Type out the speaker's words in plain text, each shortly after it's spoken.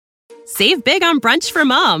Save big on brunch for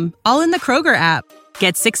mom, all in the Kroger app.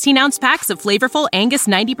 Get 16-ounce packs of flavorful Angus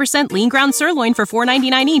 90% lean ground sirloin for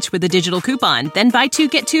 $4.99 each with a digital coupon. Then buy 2,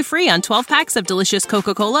 get 2 free on 12 packs of delicious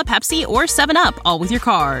Coca-Cola, Pepsi, or 7-Up, all with your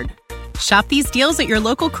card. Shop these deals at your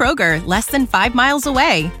local Kroger, less than 5 miles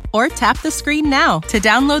away. Or tap the screen now to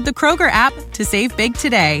download the Kroger app to save big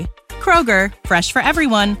today. Kroger, fresh for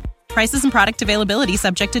everyone. Prices and product availability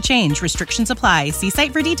subject to change. Restrictions apply. See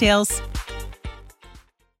site for details.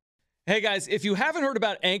 Hey guys, if you haven't heard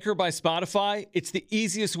about Anchor by Spotify, it's the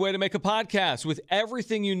easiest way to make a podcast with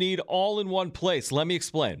everything you need all in one place. Let me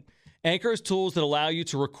explain. Anchor has tools that allow you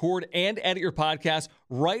to record and edit your podcast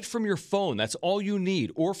right from your phone. That's all you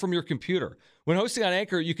need, or from your computer. When hosting on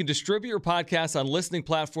Anchor, you can distribute your podcast on listening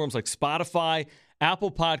platforms like Spotify,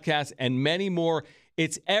 Apple Podcasts, and many more.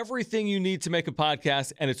 It's everything you need to make a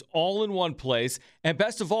podcast, and it's all in one place. And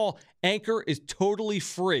best of all, Anchor is totally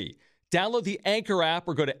free. Download the Anchor app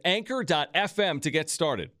or go to anchor.fm to get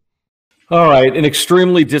started. All right, an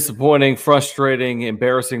extremely disappointing, frustrating,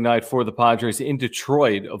 embarrassing night for the Padres in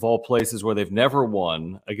Detroit, of all places where they've never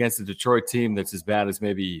won, against a Detroit team that's as bad as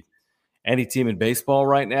maybe any team in baseball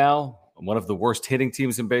right now. One of the worst hitting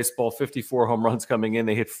teams in baseball, 54 home runs coming in.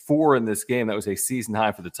 They hit 4 in this game. That was a season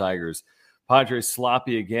high for the Tigers. Padres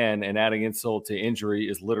sloppy again, and adding insult to injury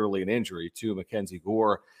is literally an injury to Mackenzie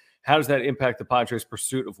Gore. How does that impact the Padres'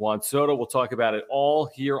 pursuit of Juan Soto? We'll talk about it all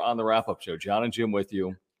here on the wrap-up show. John and Jim with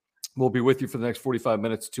you. We'll be with you for the next 45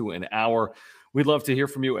 minutes to an hour. We'd love to hear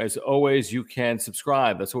from you. As always, you can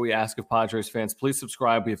subscribe. That's what we ask of Padres fans. Please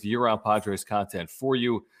subscribe. We have year-round Padres content for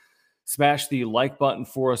you. Smash the like button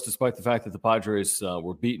for us, despite the fact that the Padres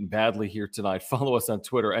were beaten badly here tonight. Follow us on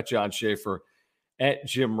Twitter at John Schaefer, at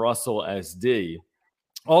Jim Russell SD.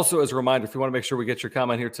 Also, as a reminder, if you want to make sure we get your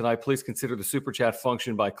comment here tonight, please consider the super chat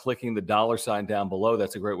function by clicking the $ down below.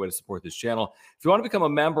 That's a great way to support this channel. If you want to become a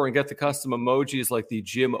member and get the custom emojis like the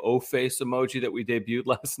Jim O-Face emoji that we debuted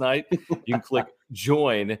last night, you can click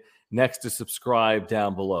join next to subscribe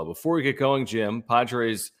down below. Before we get going, Jim,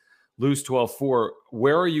 Padres lose 12-4.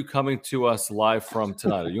 Where are you coming to us live from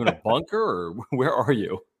tonight? Are you in a bunker or where are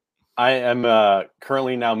you? I am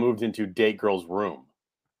currently now moved into Date Girl's room.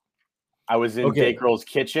 I was in Date Girl's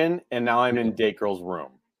kitchen, and now I'm in Date Girl's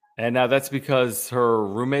room. And now that's because her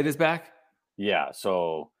roommate is back? Yeah,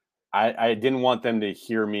 so I didn't want them to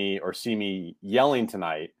hear me or see me yelling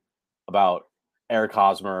tonight about Eric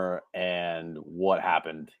Hosmer and what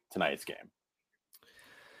happened tonight's game.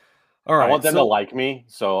 All right. I want them to like me,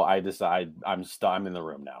 so I decide I'm in the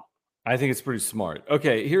room now. I think it's pretty smart.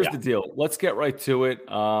 Okay, here's the deal. Let's get right to it.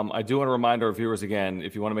 I do want to remind our viewers again,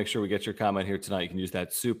 if you want to make sure we get your comment here tonight, you can use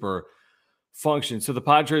that super function. So the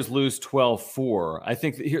Padres lose 12-4. I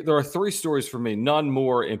think there are 3 stories for me, none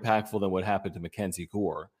more impactful than what happened to Mackenzie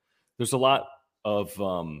Gore. There's a lot of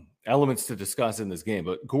elements to discuss in this game,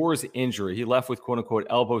 but Gore's injury, he left with quote-unquote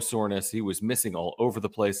elbow soreness. He was missing all over the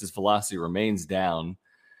place. His velocity remains down.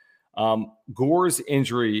 Gore's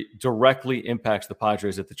injury directly impacts the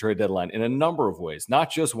Padres at the trade deadline in a number of ways,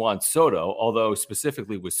 not just Juan Soto, although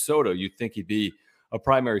specifically with Soto, you'd think he'd be a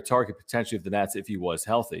primary target potentially of the Nats if he was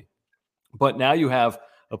healthy. But now you have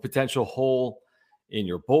a potential hole in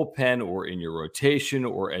your bullpen or in your rotation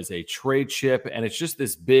or as a trade chip, and it's just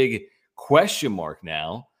this big question mark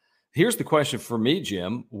now. Here's the question for me,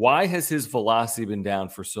 Jim. Why has his velocity been down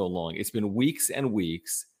for so long? It's been weeks and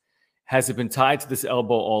weeks. Has it been tied to this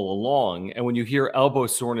elbow all along? And when you hear elbow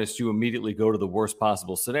soreness, you immediately go to the worst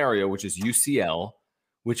possible scenario, which is UCL,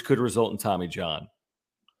 which could result in Tommy John.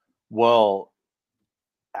 Well,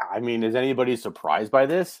 I mean, is anybody surprised by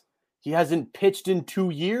this? He hasn't pitched in 2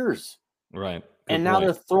 years. Right. And now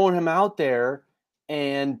they're throwing him out there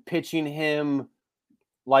and pitching him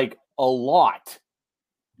like a lot.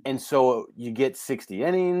 And so you get 60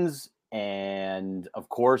 innings, and of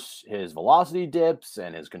course his velocity dips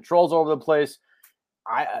and his control's over the place.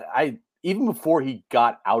 I even before he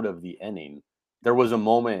got out of the inning, there was a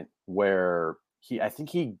moment where I think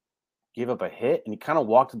he gave up a hit and he kind of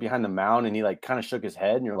walked behind the mound and he like kind of shook his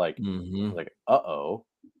head, and you're like, uh-oh.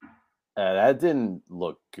 That didn't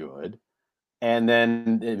look good. And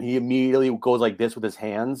then he immediately goes like this with his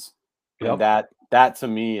hands. Yep. And that to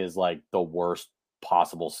me is like the worst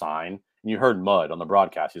possible sign. And you heard Mud on the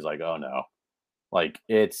broadcast. He's like, oh no, like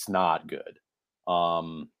it's not good.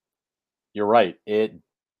 You're right. It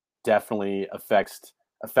definitely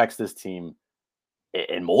affects this team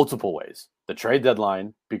in multiple ways. The trade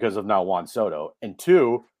deadline because of now Juan Soto. And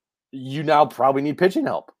 2, you now probably need pitching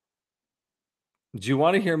help. Do you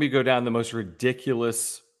want to hear me go down the most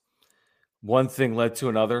ridiculous one thing led to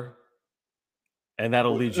another? And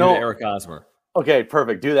that'll lead you to Eric Hosmer. Okay,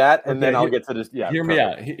 perfect. Do that, and Okay, then I'll get to this. Yeah, hear me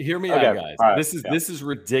perfect. out. Hear me Okay, out, guys. all right. This is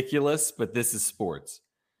ridiculous, but this is sports.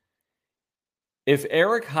 If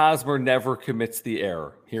Eric Hosmer never commits the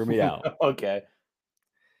error, hear me out. Okay.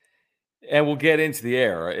 And we'll get into the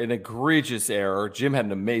error, an egregious error. Jim had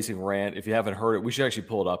an amazing rant. If you haven't heard it, we should actually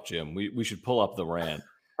pull it up, Jim. We should pull up the rant.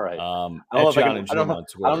 All right. At John and I Jim don't, on I don't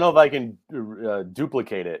Twitter. know if I can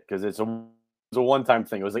duplicate it because it's a one-time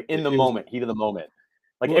thing. It was like in the moment, heat of the moment.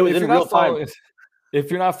 Like Well, it was in real time.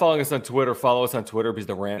 If you're not following us on Twitter, follow us on Twitter because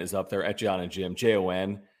the rant is up there at John and Jim,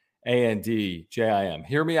 JONANDJIM.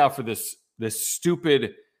 Hear me out for this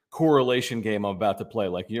stupid correlation game I'm about to play.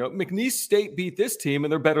 Like, McNeese State beat this team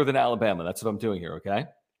and they're better than Alabama. That's what I'm doing here, okay?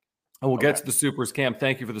 And we'll get to the supers. Cam,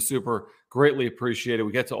 thank you for the super. Greatly appreciate it.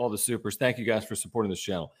 We get to all the supers. Thank you guys for supporting this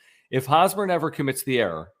channel. If Hosmer never commits the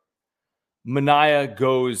error, Mania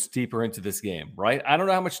goes deeper into this game, right? I don't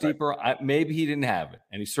know how much deeper. Maybe he didn't have it,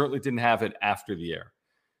 and he certainly didn't have it after the error.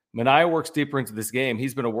 Mania works deeper into this game.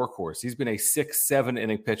 He's been a workhorse. He's been a 6-7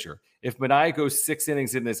 inning pitcher. If Mania goes 6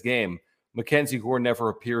 innings in this game, Mackenzie Gore never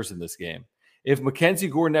appears in this game. If Mackenzie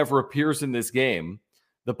Gore never appears in this game,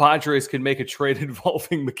 the Padres can make a trade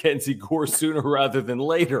involving Mackenzie Gore sooner rather than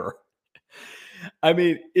later. I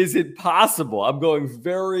mean, is it possible? I'm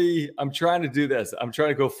trying to do this. I'm trying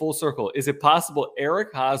to go full circle. Is it possible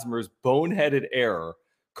Eric Hosmer's boneheaded error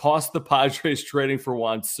cost the Padres trading for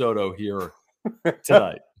Juan Soto here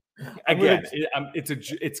tonight? Again,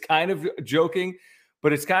 it's kind of joking,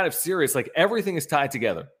 but it's kind of serious. Like everything is tied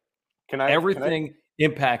together. Everything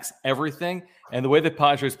impacts everything. And the way the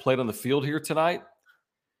Padres played on the field here tonight,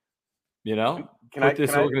 put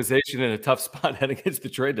this organization in a tough spot heading against the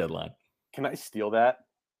trade deadline. Can I steal that?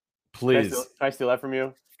 Please. Can I steal that from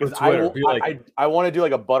you? Because I want to do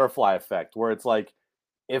like a butterfly effect where it's like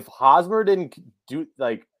if Hosmer didn't do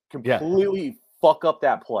like completely fuck up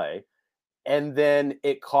that play, and then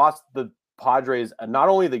it cost the Padres not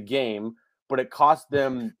only the game, but it cost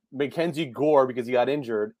them Mackenzie Gore because he got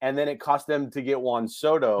injured, and then it cost them to get Juan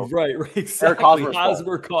Soto. Right, exactly.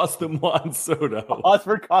 Hosmer cost them Juan Soto.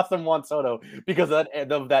 Hosmer cost them Juan Soto because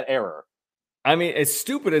of that error. I mean, as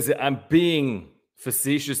stupid as I'm being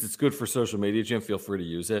facetious, it's good for social media, Jim. Feel free to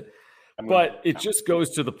use it. But it just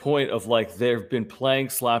goes to the point of like they've been playing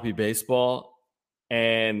sloppy baseball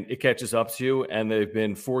and it catches up to you. And they've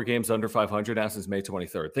been 4 games under 500 now since May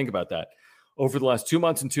 23rd. Think about that. Over the last 2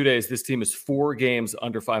 months and 2 days, this team is 4 games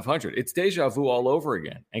under 500. It's deja vu all over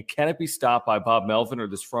again. And can it be stopped by Bob Melvin or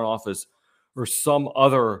this front office or some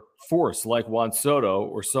other force like Juan Soto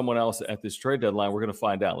or someone else at this trade deadline? We're going to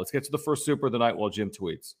find out. Let's get to the first super of the night while Jim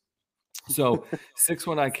tweets. So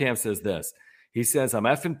 619 Cam says this. He says, I'm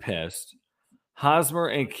effing pissed. Hosmer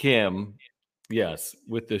and Kim, yes,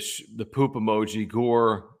 with the poop emoji.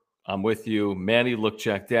 Gore, I'm with you. Manny looked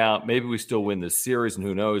checked out. Maybe we still win this series, and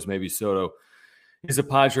who knows, maybe Soto is a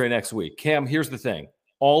Padre next week. Cam, here's the thing.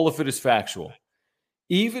 All of it is factual.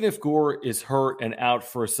 Even if Gore is hurt and out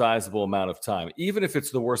for a sizable amount of time, even if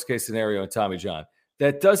it's the worst case scenario in Tommy John,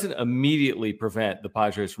 that doesn't immediately prevent the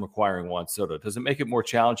Padres from acquiring Juan Soto. Does it make it more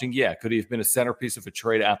challenging? Yeah. Could he have been a centerpiece of a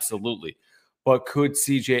trade? Absolutely. But could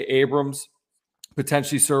CJ Abrams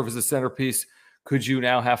potentially serve as a centerpiece? Could you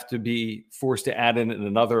now have to be forced to add in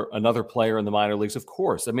another player in the minor leagues? Of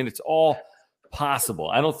course. I mean, it's all possible.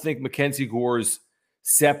 I don't think Mackenzie Gore's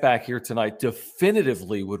setback here tonight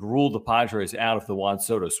definitively would rule the Padres out of the Juan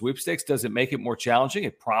Soto sweepstakes. Does it make it more challenging?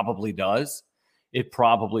 It probably does. It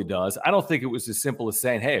probably does. I don't think it was as simple as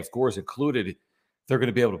saying, hey, if Gore's included, they're going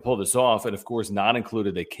to be able to pull this off. And if Gore's not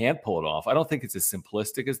included, they can't pull it off. I don't think it's as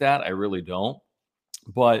simplistic as that. I really don't.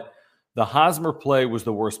 But the Hosmer play was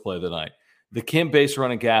the worst play of the night. The Kim base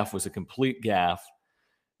running gaff was a complete gaff.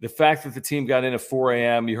 The fact that the team got in at 4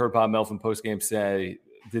 a.m., you heard Bob Melvin postgame say,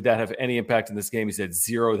 did that have any impact in this game? He said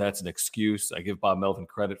 0. That's an excuse. I give Bob Melvin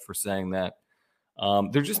credit for saying that.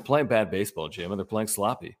 They're just playing bad baseball, Jim, and they're playing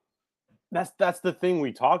sloppy. That's the thing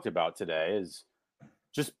we talked about today is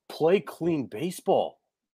just play clean baseball.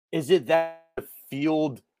 Is it that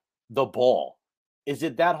field the ball? Is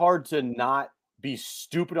it that hard to not be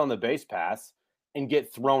stupid on the base pass and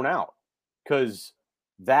get thrown out? Because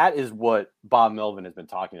that is what Bob Melvin has been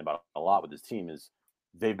talking about a lot with his team is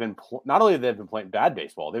they've been not only they've been playing bad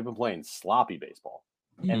baseball, they've been playing sloppy baseball.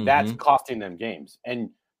 And that's costing them games. And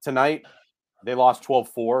tonight they lost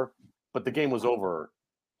 12-4, but the game was over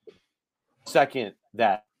second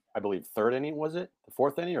that I believe third inning, was it? The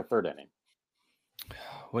fourth inning or third inning?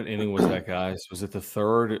 What inning was that, guys? Was it the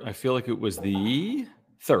third? I feel like it was the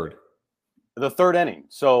third. The third inning.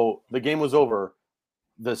 So the game was over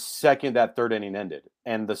the second that third inning ended.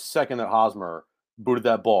 And the second that Hosmer booted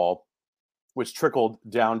that ball, which trickled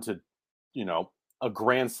down to a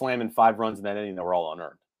grand slam and 5 runs in that inning that were all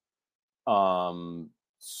unearned.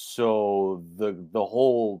 So the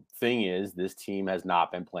whole thing is this team has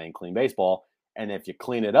not been playing clean baseball. And if you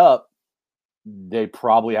clean it up, they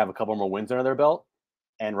probably have a couple more wins under their belt.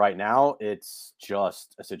 And right now it's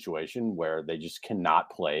just a situation where they just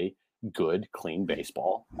cannot play good, clean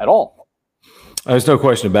baseball at all. There's no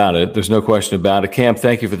question about it. Cam,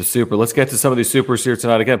 thank you for the super. Let's get to some of these supers here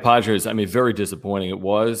tonight. Again, Padres, very disappointing.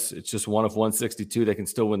 It's just one of 162. They can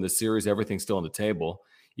still win the series. Everything's still on the table.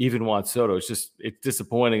 Even Juan Soto, it's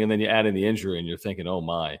disappointing. And then you add in the injury and you're thinking, oh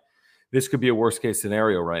my, this could be a worst case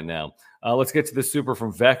scenario right now. Let's get to the super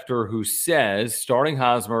from Vector, who says starting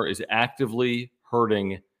Hosmer is actively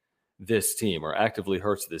hurting this team or actively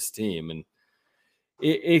hurts this team. And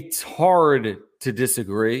it's hard to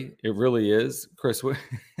disagree. It really is. Chris,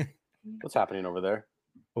 what's happening over there?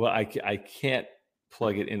 Well, I can't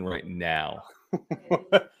plug it in right now.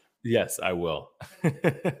 Yes, I will.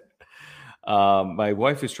 My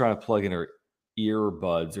wife is trying to plug in her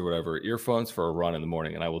earbuds or whatever, earphones for a run in the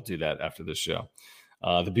morning, and I will do that after this show.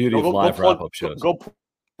 The beauty of live wrap-up shows. Go plug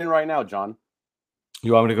it in right now, John.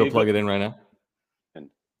 You want me to go plug it in right now?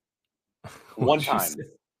 One time.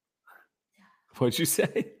 What'd you say?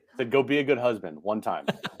 I said, go be a good husband one time.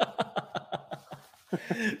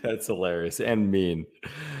 That's hilarious and mean.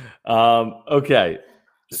 Okay.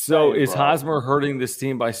 So is Hosmer hurting this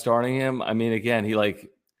team by starting him? Again,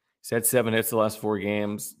 he's had 7 hits the last 4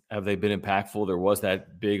 games. Have they been impactful? There was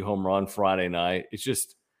that big home run Friday night. It's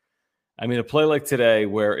just, a play like today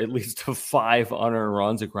where at least 5 unearned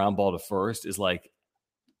runs, a ground ball to first is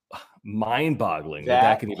mind-boggling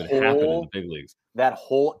that can even happen in the big leagues. That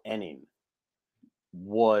whole inning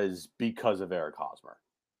was because of Eric Hosmer.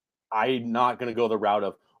 I'm not going to go the route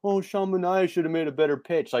of, Sean Manaea should have made a better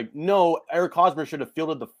pitch. No, Eric Hosmer should have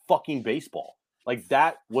fielded the fucking baseball.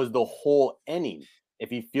 That was the whole inning. If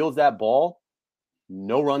he fields that ball,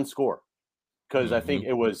 no run score. Because I think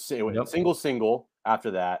it was single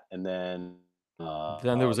after that, and then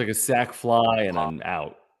there was a sac fly and an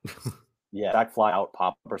out. Yeah, sac fly out,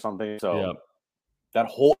 pop up or something. So that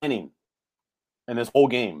whole inning and this whole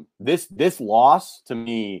game, this loss to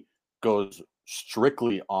me goes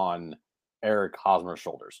strictly on Eric Hosmer's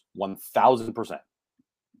shoulders, 1,000%.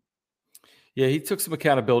 Yeah, he took some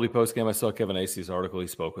accountability post game. I saw Kevin Acey's article. He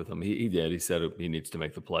spoke with him. He did. He said he needs to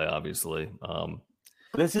make the play, obviously.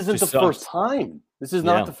 This isn't the first time. This is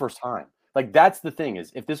not the first time. That's the thing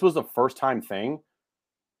is, if this was a first time thing,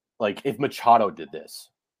 if Machado did this,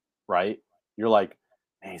 right? You're like,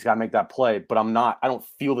 man, he's got to make that play. But I don't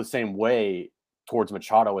feel the same way towards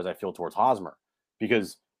Machado as I feel towards Hosmer,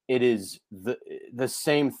 because it is the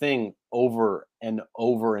same thing over and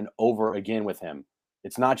over and over again with him.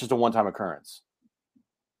 It's not just a one-time occurrence.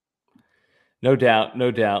 No doubt.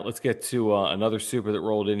 Let's get to another super that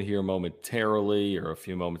rolled in here momentarily or a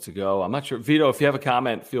few moments ago. I'm not sure. Vito, if you have a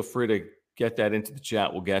comment, feel free to get that into the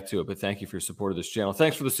chat. We'll get to it, but thank you for your support of this channel.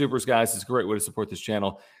 Thanks for the supers, guys. It's a great way to support this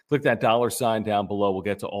channel. Click that $sign down below. We'll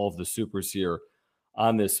get to all of the supers here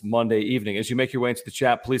on this Monday evening. As you make your way into the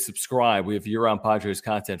chat, please subscribe. We have year-round Padres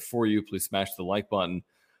content for you. Please smash the like button.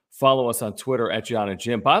 Follow us on Twitter at John and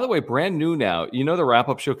Jim. By the way, brand new now. You know the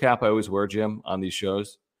wrap-up show cap I always wear, Jim, on these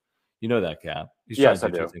shows? You know that cap. Yes, I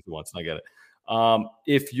do. Once, and I get it.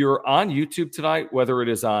 If you're on YouTube tonight, whether it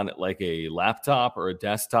is on a laptop or a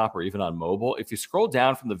desktop or even on mobile, if you scroll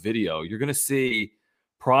down from the video, you're going to see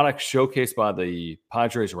products showcased by the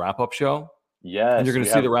Padres wrap-up show. Yes. And you're going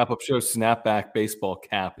to see the wrap-up show snapback baseball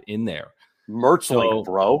cap in there. Merch link,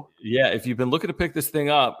 bro. Yeah, if you've been looking to pick this thing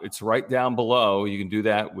up, it's right down below. You can do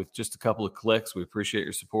that with just a couple of clicks. We appreciate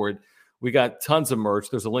your support. We got tons of merch.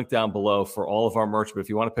 There's a link down below for all of our merch. But if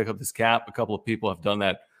you want to pick up this cap, a couple of people have done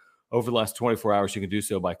that over the last 24 hours. You can do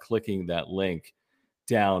so by clicking that link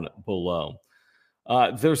down below.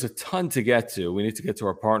 There's a ton to get to. We need to get to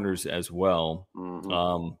our partners as well.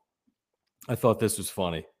 Mm-hmm. I thought this was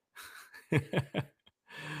funny.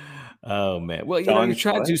 Oh man. Well, you're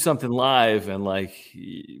trying to do something live and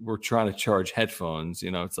we're trying to charge headphones,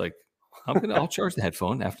 it's I'll charge the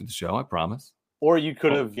headphone after the show, I promise. Or you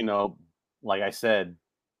could have, like I said,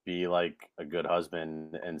 be like a good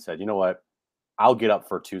husband and said, you know what? I'll get up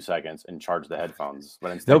for 2 seconds and charge the headphones.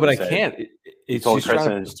 But instead, I can't. It's told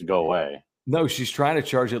Kristen just to go away. No, she's trying to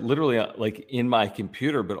charge it literally in my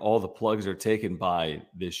computer, but all the plugs are taken by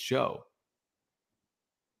this show.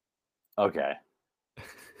 Okay.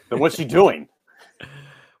 Then what's she doing?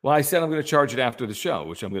 Well, I said I'm going to charge it after the show,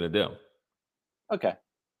 which I'm going to do. Okay.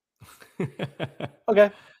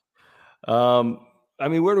 Okay.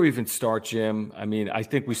 Where do we even start, Jim? I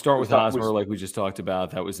think we start with Hosmer, like we just talked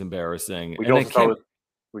about. That was embarrassing.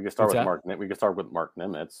 We can start What's with that? Mark. We can start with Mark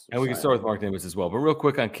Nimitz. And we can start with Mark Nimitz as well. But real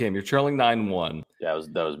quick on Kim, you're trailing 9-1. Yeah,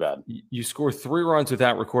 that was bad. You score 3 runs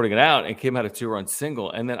without recording it out, and Kim had a 2-run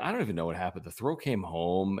single. And then I don't even know what happened. The throw came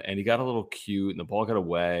home, and he got a little cute, and the ball got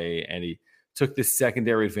away, and he took this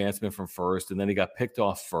secondary advancement from first, and then he got picked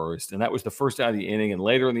off first. And that was the first out of the inning. And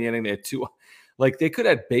later in the inning, they had 2. Like, they could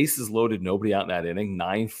have bases loaded, nobody out in that inning,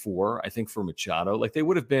 9-4, I think, for Machado. Like, they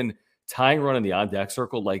would have been tying run in the on-deck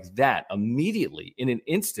circle like that immediately in an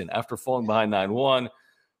instant after falling behind 9-1.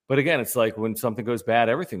 But again, it's like when something goes bad,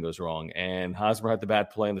 everything goes wrong. And Hosmer had the bad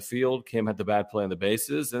play in the field. Kim had the bad play on the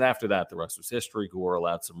bases. And after that, the rest was history. Gore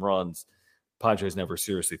allowed some runs. Padres never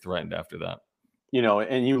seriously threatened after that. You know,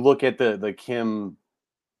 and you look at the Kim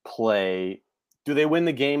play. Do they win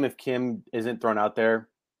the game if Kim isn't thrown out there?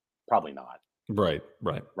 Probably not. Right.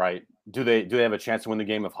 Do they have a chance to win the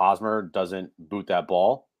game if Hosmer doesn't boot that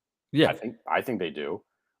ball? Yeah. I think they do.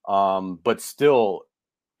 But still,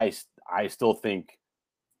 I still think,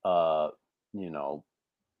 you know,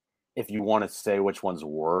 if you want to say which one's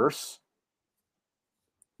worse,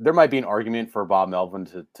 there might be an argument for Bob Melvin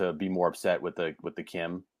to be more upset with the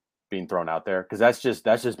Kim being thrown out there, because that's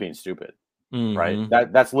just being stupid, right?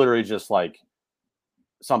 That's literally just like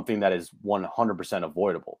something that is 100%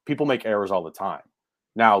 avoidable. People make errors all the time.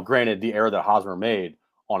 Now, granted, the error that Hosmer made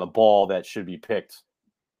on a ball that should be picked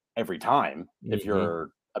every time, if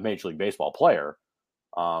you're a Major League Baseball player,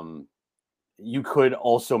 you could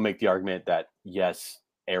also make the argument that, yes,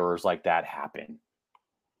 errors like that happen.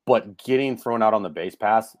 But getting thrown out on the base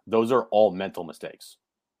pass, those are all mental mistakes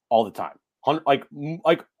all the time. Like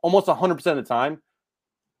almost 100% of the time,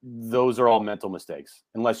 those are all mental mistakes,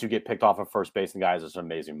 unless you get picked off at first base and guys, it's an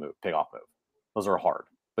amazing move, pick-off move. Those are hard.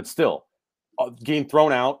 But still, getting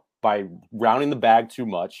thrown out by rounding the bag too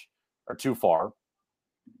much or too far,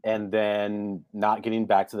 and then not getting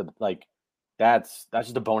back to the, like, that's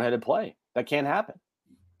just a boneheaded play. That can't happen.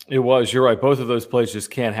 It was. You're right. Both of those plays just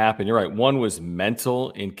can't happen. You're right. One was mental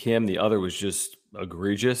in Kim. The other was just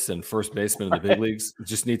egregious, and first baseman in the big leagues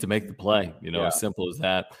just need to make the play. As simple as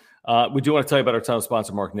that. We do want to tell you about our title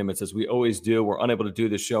sponsor, Mark Nimitz. As we always do, we're unable to do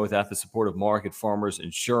this show without the support of Mark at Farmers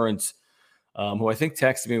Insurance, who I think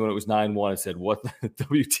texted me when it was 9-1 and said, what the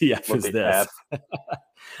WTF is this?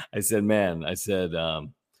 I said,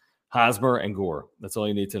 Hosmer and Gore. That's all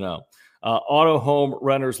you need to know. Auto, home,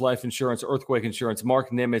 renters, life insurance, earthquake insurance.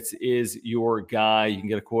 Mark Nimitz is your guy. You can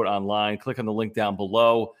get a quote online. Click on the link down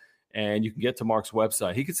below, and you can get to Mark's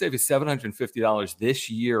website. He could save you $750 this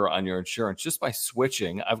year on your insurance just by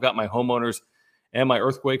switching. I've got my homeowners and my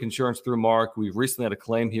earthquake insurance through Mark. We've recently had a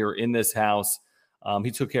claim here in this house.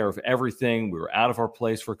 He took care of everything. We were out of our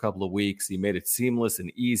place for a couple of weeks. He made it seamless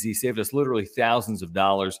and easy, saved us literally thousands of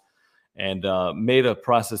dollars, and made a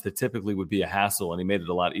process that typically would be a hassle, and he made it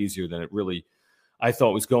a lot easier than it really, I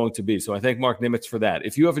thought, was going to be. So I thank Mark Nimitz for that.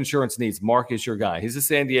 If you have insurance needs, Mark is your guy. He's a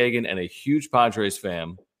San Diegan and a huge Padres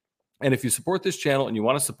fan. And if you support this channel and you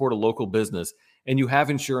want to support a local business and you have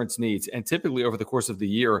insurance needs, and typically over the course of the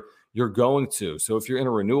year, you're going to. So if you're in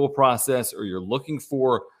a renewal process, or you're looking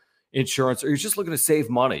for insurance, or you're just looking to save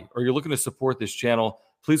money, or you're looking to support this channel,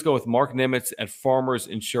 please go with Mark Nimitz at Farmers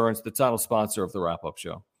Insurance, the title sponsor of the Wrap-Up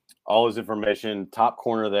Show. All his information, top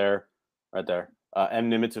corner there, right there.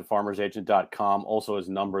 Nimitz at farmersagent.com. Also his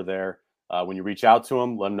number there. When you reach out to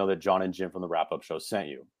him, let him know that John and Jim from the Wrap-Up Show sent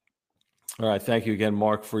you. All right. Thank you again,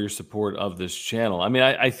 Mark, for your support of this channel. I mean,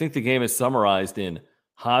 I think the game is summarized in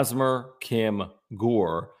Hosmer, Kim,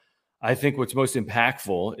 Gore. I think what's most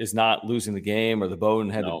impactful is not losing the game or the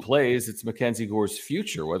boneheaded plays. It's Mackenzie Gore's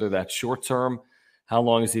future, whether that's short-term, how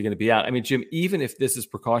long is he going to be out? I mean, Jim, even if this is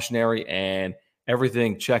precautionary and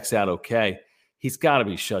everything checks out okay, he's got to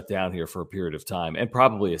be shut down here for a period of time, and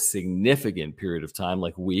probably a significant period of time,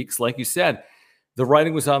 like weeks. Like you said, the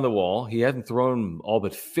writing was on the wall. He hadn't thrown all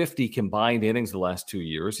but 50 combined innings the last 2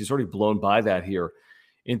 years. He's already blown by that here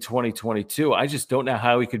in 2022. I just don't know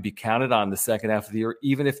how he could be counted on the second half of the year,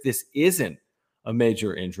 even if this isn't a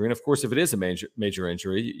major injury. And of course, if it is a major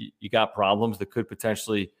injury, you got problems that could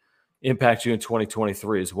potentially impact you in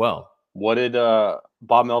 2023 as well. What did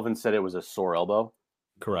Bob Melvin said? It was a sore elbow?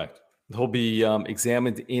 Correct. He'll be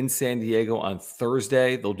examined in San Diego on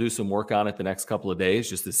Thursday. They'll do some work on it the next couple of days,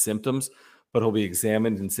 just as symptoms, but he'll be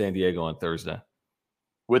examined in San Diego on Thursday.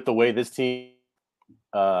 With the way this team,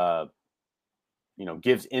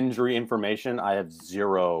 gives injury information, I have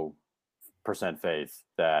 0% faith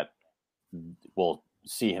that we'll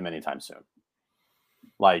see him anytime soon.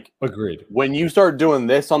 Like, agreed. When you start doing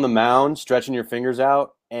this on the mound, stretching your fingers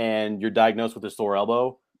out, and you're diagnosed with a sore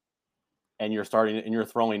elbow, and you're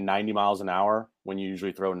throwing 90 miles an hour when you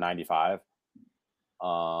usually throw 95,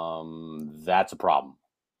 that's a problem.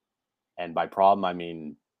 And by problem, I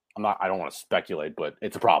mean, I don't want to speculate, but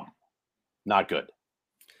it's a problem. Not good.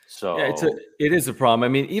 So yeah, it is a problem. I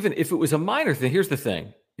mean, even if it was a minor thing, here's the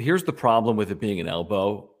thing. Here's the problem with it being an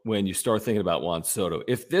elbow when you start thinking about Juan Soto.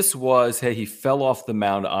 If this was, hey, he fell off the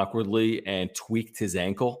mound awkwardly and tweaked his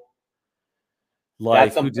ankle,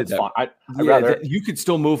 like who did that? Fine. I'd Yeah, rather you could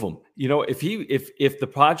still move him. You know, if the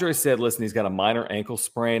Padres said, listen, he's got a minor ankle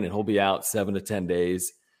sprain and he'll be out 7 to 10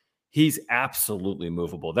 days, he's absolutely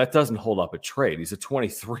movable. That doesn't hold up a trade. He's a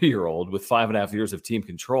 23-year-old with 5.5 years of team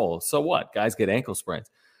control. So what? Guys get ankle sprains.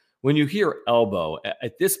 When you hear elbow,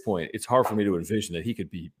 at this point, it's hard for me to envision that he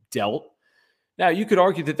could be dealt. Now, you could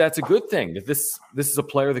argue that that's a good thing, that this is a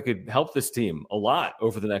player that could help this team a lot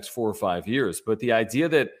over the next 4 or 5 years. But the idea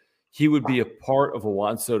that he would be a part of a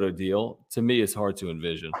Juan Soto deal, to me, is hard to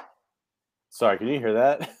envision. Sorry, can you hear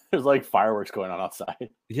that? There's like fireworks going on outside.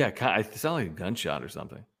 Yeah, it sounded like a gunshot or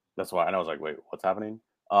something. That's why. And I was like, wait, what's happening?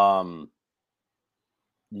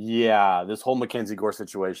 Yeah, this whole Mackenzie Gore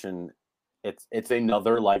situation, it's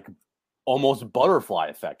another like almost butterfly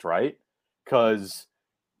effect, right? Because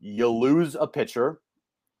you lose a pitcher,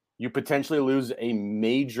 you potentially lose a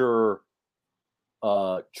major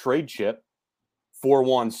trade chip for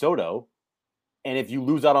Juan Soto. And if you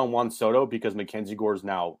lose out on Juan Soto because Mackenzie Gore is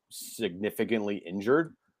now significantly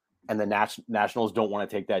injured and the Nationals don't want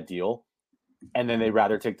to take that deal, and then they'd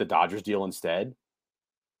rather take the Dodgers deal instead,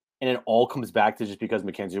 and it all comes back to just because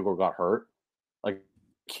Mackenzie Gore got hurt. Like,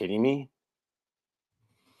 kidding me?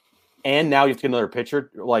 And now you have to get another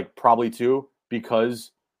pitcher, like probably two,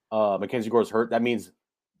 because Mackenzie Gore's hurt. That means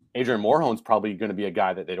Adrian Morejon's probably going to be a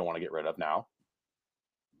guy that they don't want to get rid of now.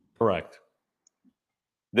 Correct.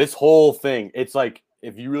 This whole thing, it's like,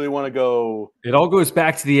 if you really want to go, it all goes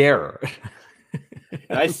back to the error.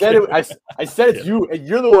 And I said it. I said it's you.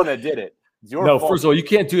 You're the one that did it. It's your fault. First of all, you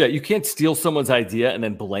can't do that. You can't steal someone's idea and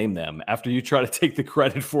then blame them after you try to take the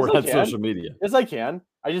credit for it on social media. Yes, I can.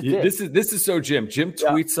 I just did. This is so Jim. Jim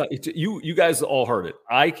tweets. Yeah. You guys all heard it.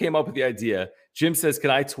 I came up with the idea. Jim says, "Can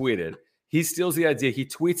I tweet it?" He steals the idea. He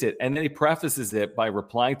tweets it, and then he prefaces it by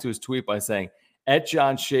replying to his tweet by saying, "At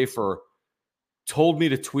John Schaefer told me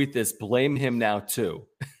to tweet this. Blame him now too."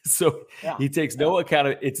 So he takes no account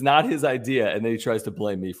of it. It's not his idea, and then he tries to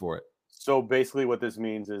blame me for it. So basically what this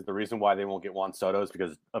means is the reason why they won't get Juan Soto is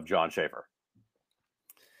because of John Schaefer.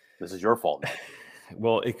 This is your fault, man.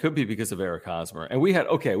 Well, it could be because of Eric Hosmer. And we had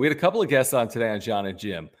a couple of guests on today on John and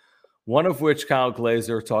Jim, one of which, Kyle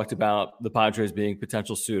Glazer, talked about the Padres being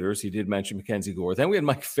potential suitors. He did mention Mackenzie Gore. Then we had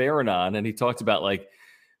Mike Farron on, and he talked about like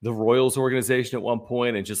the Royals organization at one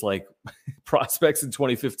point and just like prospects in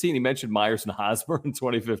 2015. He mentioned Myers and Hosmer in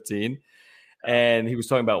 2015. And he was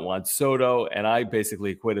talking about Juan Soto, and I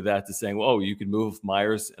basically equated that to saying, well, you can move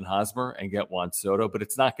Myers and Hosmer and get Juan Soto, but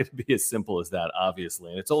it's not going to be as simple as that,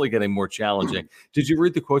 obviously, and it's only getting more challenging. Andrew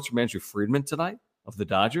read the quotes from Andrew Friedman tonight of the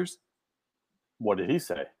Dodgers? What did he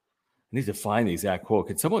say? I need to find the exact quote.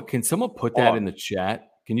 Can someone put that in the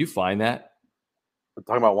chat? Can you find that? We're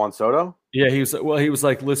talking about Juan Soto? Yeah, he was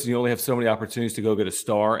like, listen, you only have so many opportunities to go get a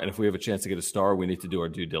star, and if we have a chance to get a star, we need to do our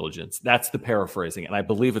due diligence. That's the paraphrasing, and I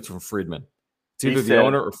believe it's from Friedman. It's either the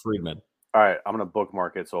owner or Friedman. All right, I'm going to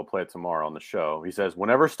bookmark it, so I'll play it tomorrow on the show. He says,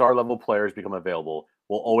 whenever star-level players become available,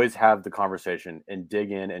 we'll always have the conversation and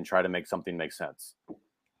dig in and try to make something make sense.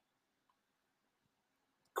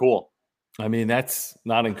 Cool. I mean, that's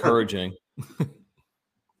not encouraging.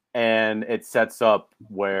 And it sets up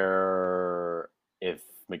where if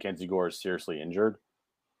Mackenzie Gore is seriously injured,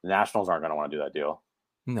 the Nationals aren't going to want to do that deal.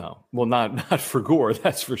 No. Well, not for Gore,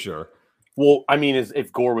 that's for sure. Well, I mean, is if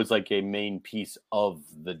Gore was like a main piece of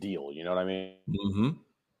the deal, you know what I mean? Mm-hmm.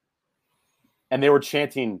 And they were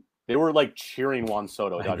cheering Juan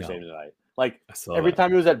Soto at Dodger Stadium tonight. Like every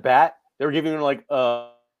time he was at bat, they were giving him like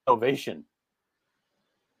ovation.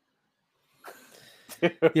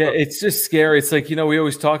 Yeah, it's just scary. It's like, we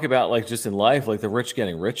always talk about like just in life, like the rich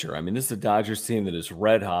getting richer. I mean, this is a Dodgers team that is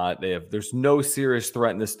red hot. There's no serious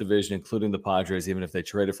threat in this division, including the Padres, even if they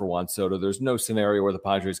traded for Juan Soto. There's no scenario where the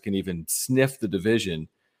Padres can even sniff the division.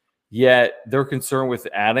 Yet they're concerned with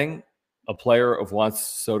adding a player of Juan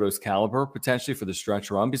Soto's caliber potentially for the stretch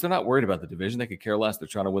run because they're not worried about the division. They could care less. They're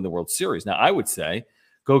trying to win the World Series. Now, I would say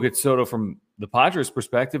go get Soto from the Padres'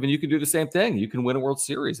 perspective, and you can do the same thing. You can win a World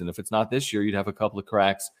Series, and if it's not this year, you'd have a couple of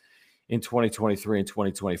cracks in 2023 and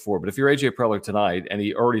 2024. But if you're AJ Preller tonight and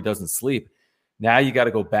he already doesn't sleep, now you got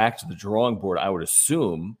to go back to the drawing board, I would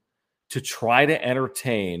assume, to try to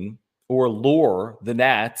entertain or lure the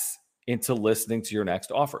Nats into listening to your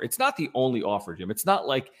next offer. It's not the only offer, Jim. It's not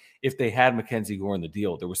like if they had Mackenzie Gore in the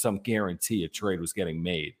deal, there was some guarantee a trade was getting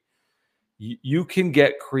made. You can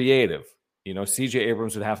get creative CJ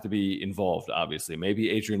Abrams would have to be involved, obviously. Maybe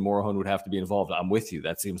Adrian Morejon would have to be involved. I'm with you.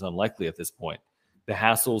 That seems unlikely at this point. The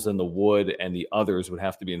Hassels and the Wood and the others would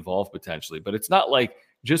have to be involved potentially. But it's not like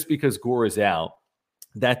just because Gore is out,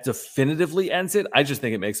 that definitively ends it. I just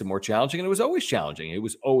think it makes it more challenging. And it was always challenging. It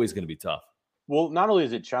was always going to be tough. Well, not only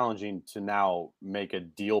is it challenging to now make a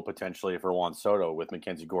deal potentially for Juan Soto with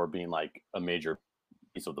Mackenzie Gore being like a major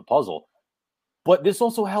piece of the puzzle, but this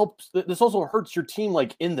also hurts your team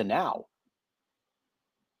like in the now.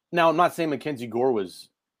 Now, I'm not saying Mackenzie Gore was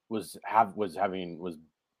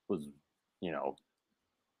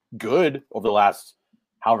good over the last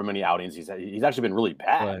however many outings he's had. He's actually been really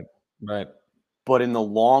bad. Right. But in the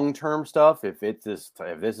long-term stuff, if this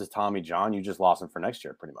is Tommy John, you just lost him for next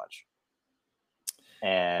year pretty much.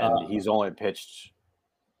 And he's only pitched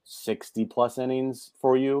 60-plus innings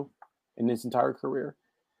for you in his entire career.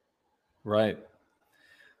 Right.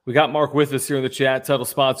 We got Mark with us here in the chat, title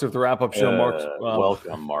sponsor of the wrap-up show. Mark,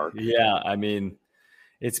 welcome, Mark. Yeah, I mean,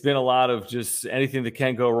 it's been a lot of just anything that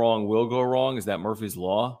can go wrong will go wrong. Is that Murphy's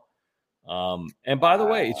Law? And by the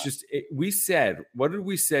way, it's just we said, what did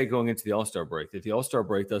we say going into the All-Star break? That the All-Star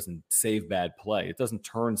break doesn't save bad play. It doesn't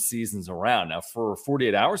turn seasons around. Now, for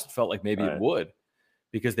 48 hours, it felt like maybe it would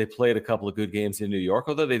because they played a couple of good games in New York,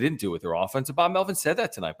 although they didn't do it with their offense. And Bob Melvin said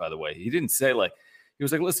that tonight, by the way. He didn't say he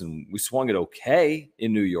was like, listen, we swung it okay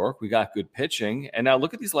in New York. We got good pitching. And now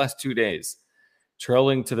look at these last 2 days.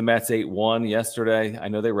 Trailing to the Mets 8-1 yesterday. I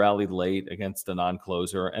know they rallied late against a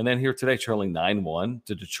non-closer. And then here today, trailing 9-1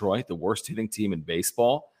 to Detroit, the worst hitting team in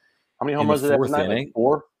baseball. How many home runs did they hit? Like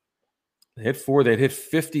 4? They hit 4. They'd hit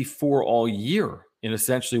 54 all year in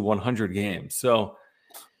essentially 100 games. So,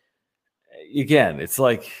 again, it's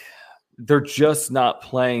like they're just not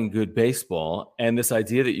playing good baseball. And this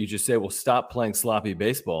idea that you just say, well, stop playing sloppy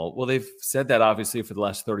baseball. Well, they've said that obviously for the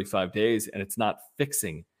last 35 days, and it's not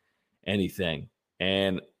fixing anything.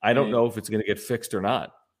 And I don't know if it's going to get fixed or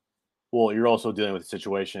not. Well, you're also dealing with a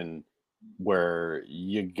situation where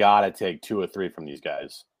you got to take 2 or 3 from these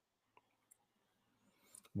guys.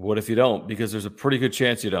 What if you don't? Because there's a pretty good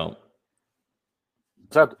chance you don't.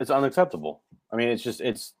 It's unacceptable. I mean, it's just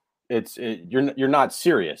you're not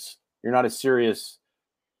serious. You're not a serious,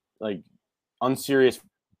 unserious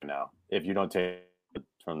now if you don't take it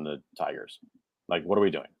from the Tigers. Like, what are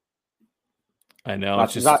we doing? I know.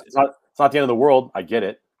 It's not the end of the world. I get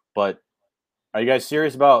it. But are you guys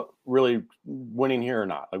serious about really winning here or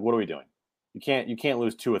not? Like, what are we doing? You can't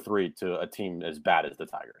lose 2 or 3 to a team as bad as the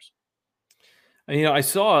Tigers. And, I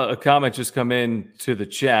saw a comment just come in to the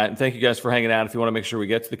chat. And thank you guys for hanging out. If you want to make sure we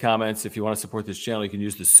get to the comments, if you want to support this channel, you can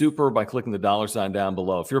use the super by clicking the $ down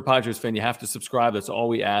below. If you're a Padres fan, you have to subscribe. That's all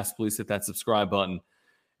we ask. Please hit that subscribe button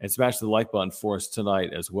and smash the like button for us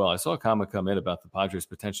tonight as well. I saw a comment come in about the Padres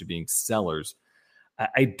potentially being sellers.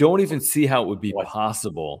 I don't even see how it would be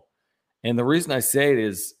possible. And the reason I say it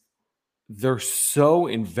is they're so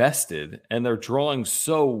invested and they're drawing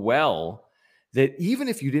so well that even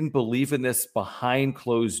if you didn't believe in this behind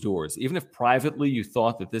closed doors, even if privately you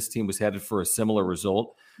thought that this team was headed for a similar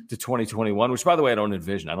result to 2021, which, by the way, I don't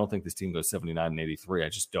envision. I don't think this team goes 79 and 83. I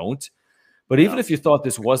just don't. But even if you thought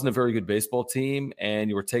this wasn't a very good baseball team and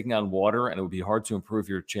you were taking on water and it would be hard to improve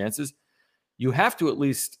your chances, you have to at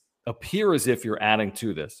least appear as if you're adding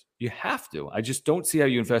to this. You have to. I just don't see how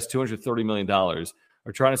you invest $230 million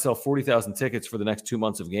or trying to sell 40,000 tickets for the next 2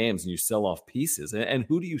 months of games and you sell off pieces. And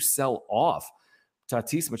who do you sell off?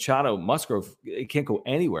 Tatis, Machado, Musgrove, it can't go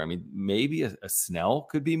anywhere. I mean, maybe a Snell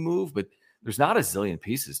could be moved, but there's not a zillion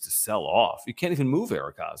pieces to sell off. You can't even move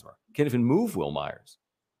Eric Hosmer. You can't even move Will Myers.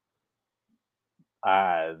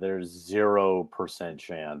 There's 0%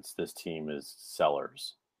 chance this team is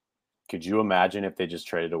sellers. Could you imagine if they just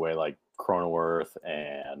traded away like Cronenworth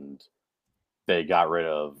and they got rid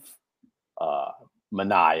of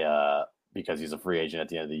Manaea because he's a free agent at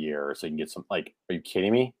the end of the year so you can get some, are you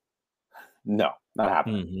kidding me? No, not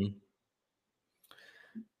happening. Mm-hmm.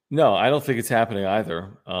 No, I don't think it's happening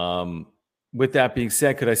either. With that being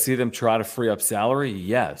said, could I see them try to free up salary?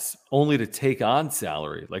 Yes, only to take on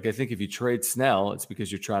salary. I think if you trade Snell, it's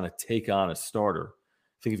because you're trying to take on a starter.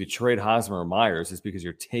 I think if you trade Hosmer or Myers, it's because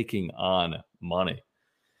you're taking on money.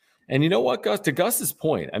 And you know what, Gus? To Gus's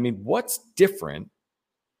point, I mean, what's different?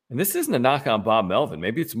 And this isn't a knock on Bob Melvin.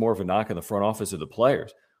 Maybe it's more of a knock on the front office of the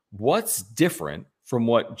players. What's different from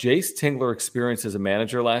what Jace Tingler experienced as a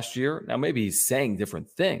manager last year? Now, maybe he's saying different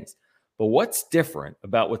things, but what's different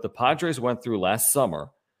about what the Padres went through last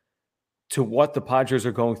summer to what the Padres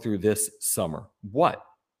are going through this summer? What?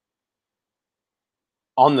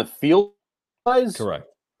 On the field, guys? Correct.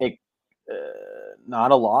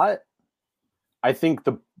 Not a lot. I think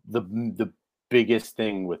the biggest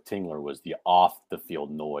thing with Tingler was the off the field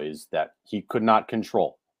noise that he could not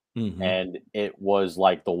control. Mm-hmm. And it was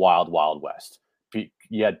like the wild, wild west.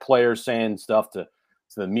 You had players saying stuff to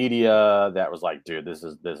the media that was like, dude, this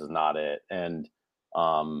is not it. And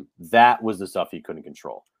that was the stuff he couldn't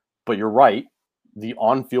control. But you're right. The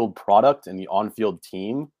on-field product and the on-field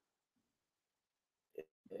team,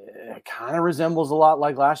 it kind of resembles a lot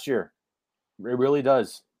like last year. It really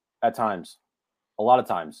does at times. A lot of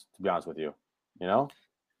times, to be honest with you, you know?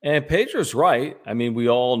 And Pedro's right. I mean, we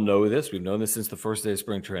all know this. We've known this since the first day of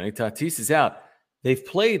spring training. Tatis is out. They've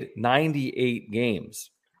played 98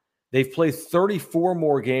 games. They've played 34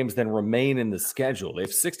 more games than remain in the schedule. They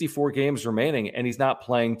have 64 games remaining, and he's not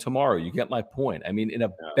playing tomorrow. You get my point. I mean, in a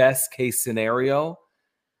best case scenario,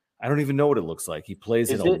 I don't even know what it looks like. He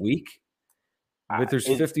plays in a week, but there's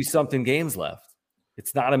 50-something games left.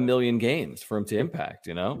 It's not a million games for him to impact,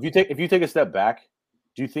 you know? If you take a step back,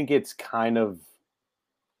 do you think it's kind of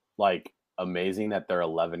like amazing that they're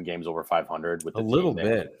 11 games over 500 with the little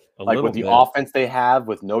bit, with the offense they have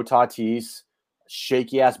with no Tatis,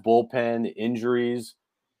 shaky ass bullpen, injuries,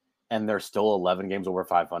 and they're still 11 games over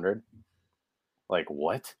 500? Like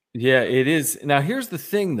what? Yeah, it is. Now here's the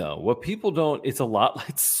thing though. What people don't, it's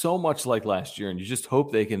so much like last year, and you just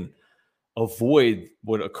hope they can avoid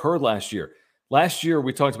what occurred last year. Last year,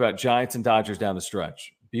 we talked about Giants and Dodgers down the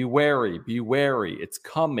stretch. Be wary, be wary. It's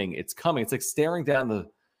coming. It's coming. It's like staring down the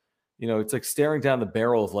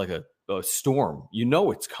barrel of like a storm. You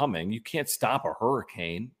know it's coming. You can't stop a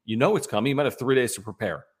hurricane. You know it's coming. You might have 3 days to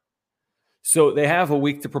prepare. So they have a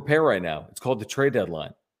week to prepare right now. It's called the trade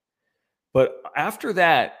deadline. But after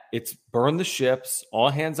that, it's burn the ships, all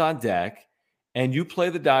hands on deck, and you play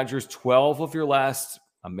the Dodgers 12 of your last,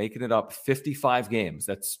 I'm making it up, 55 games.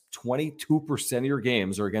 That's 22% of your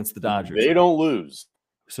games are against the Dodgers. They don't lose.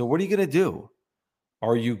 So what are you going to do?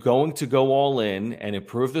 Are you going to go all in and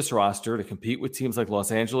improve this roster to compete with teams like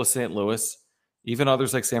Los Angeles, St. Louis, even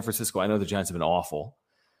others like San Francisco? I know the Giants have been awful,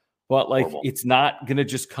 but it's not going to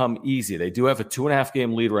just come easy. They do have a 2.5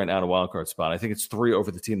 game lead right now in a wild card spot. I think it's 3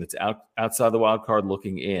 over the team that's outside the wild card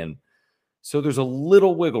looking in. So there's a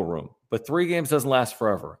little wiggle room, but 3 games doesn't last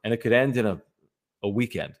forever, and it could end in a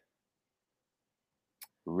weekend.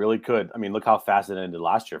 Really could. I mean, look how fast it ended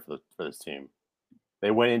last year for this team. They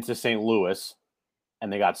went into St. Louis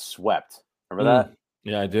and they got swept. Remember that?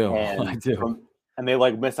 Yeah, I do. I do. And they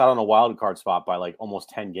missed out on a wild card spot by almost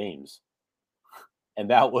 10 games. And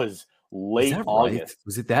that was late August. Right?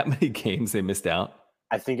 Was it that many games they missed out?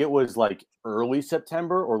 I think it was early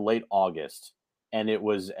September or late August. And it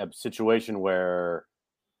was a situation where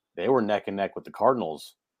they were neck and neck with the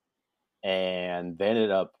Cardinals. And they ended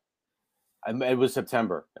up, it was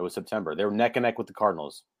September. They were neck and neck with the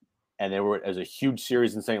Cardinals. And it was a huge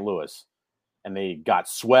series in St. Louis. And they got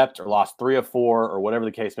swept or lost 3 of 4 or whatever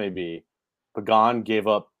the case may be. Pagan gave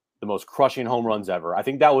up the most crushing home runs ever. I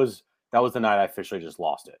think that was the night I officially just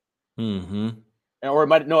lost it. Mm-hmm.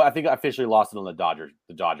 I think I officially lost it on the Dodger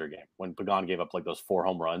game when Pagan gave up those 4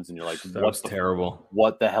 home runs, and you're like, that was terrible.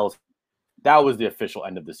 What the hell? That was the official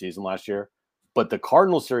end of the season last year. But the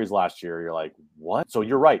Cardinals series last year, you're like, what? So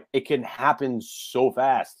you're right. It can happen so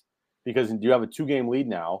fast because you have a 2-game lead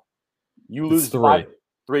now. You lose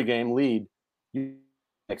 3-game lead. You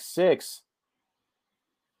 6.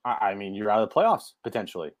 I mean, you're out of the playoffs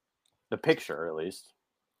potentially. The picture, at least.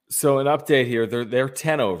 So an update here: they're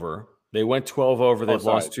 10 over. They went 12 over. They've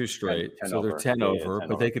lost 2 straight, 10 so over. They're 10 over. 10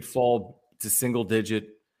 but they could fall to single-digit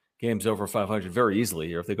games over 500 very easily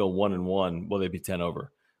here if they go 1-1. Well, they'd be 10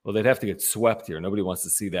 over. Well, they'd have to get swept here. Nobody wants to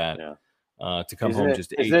see that. Yeah. To come home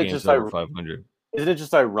just 8 games over 500. Isn't it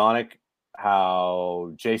just ironic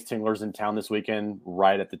how Jace Tingler's in town this weekend,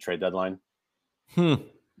 right at the trade deadline?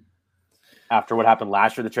 After what happened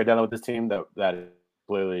last year, the trade deadline with this team, that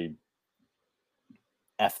clearly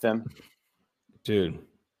effed them. Dude,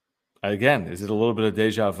 again, is it a little bit of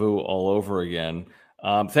deja vu all over again?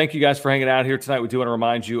 Thank you guys for hanging out here tonight. We do want to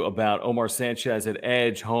remind you about Omar Sanchez at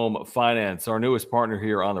Edge Home Finance, our newest partner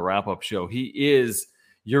here on the Wrap-Up Show. He is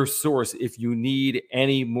your source if you need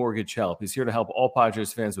any mortgage help. He's here to help all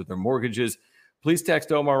Padres fans with their mortgages. Please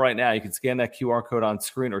text Omar right now. You can scan that QR code on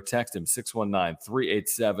screen or text him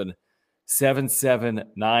 619-387-7798,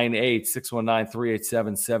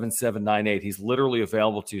 619-387-7798. He's literally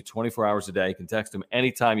available to you 24 hours a day. You can text him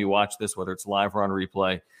anytime you watch this, whether it's live or on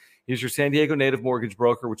replay. He's your San Diego native mortgage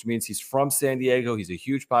broker, which means he's from San Diego. He's a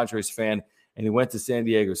huge Padres fan, and he went to San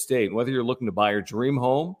Diego State. And whether you're looking to buy your dream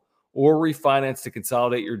home or refinance to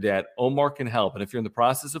consolidate your debt, Omar can help. And if you're in the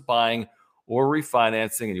process of buying or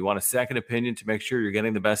refinancing and you want a second opinion to make sure you're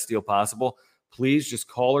getting the best deal possible, please just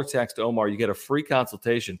call or text Omar. You get a free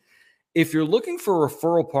consultation. If you're looking for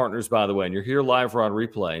referral partners, by the way, and you're here live or on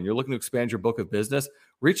replay, and you're looking to expand your book of business,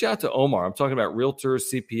 reach out to Omar. I'm talking about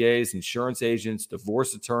realtors, CPAs, insurance agents,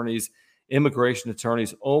 divorce attorneys, immigration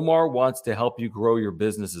attorneys. Omar wants to help you grow your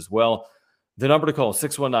business as well. The number to call,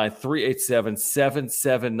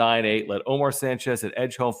 619-387-7798. Let Omar Sanchez at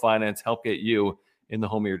Edge Home Finance help get you in the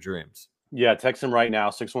home of your dreams. Yeah, text him right now,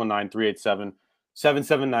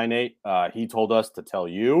 619-387-7798. He told us to tell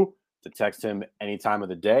you to text him any time of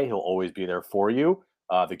the day. He'll always be there for you.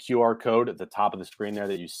 The QR code at the top of the screen there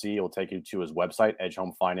that you see will take you to his website,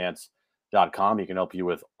 edgehomefinance.com. He can help you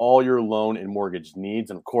with all your loan and mortgage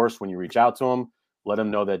needs. And, of course, when you reach out to him, let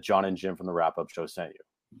him know that John and Jim from the Wrap-Up Show sent you.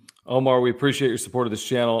 Omar, we appreciate your support of this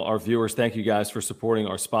channel. Our viewers, thank you guys for supporting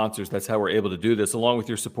our sponsors. That's how we're able to do this, along with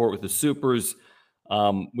your support with the supers,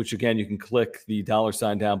 which, again, you can click the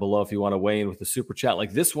 $ down below if you want to weigh in with the super chat,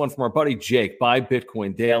 like this one from our buddy Jake, Buy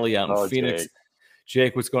Bitcoin Daily out in Phoenix.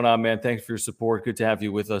 Jake, what's going on, man? Thanks for your support. Good to have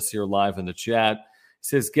you with us here live in the chat. He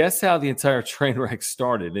says, guess how the entire train wreck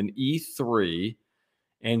started? In E3,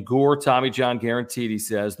 and Gore, Tommy John guaranteed, he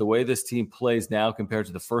says, the way this team plays now compared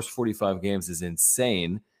to the first 45 games is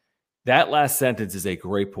insane. That last sentence is a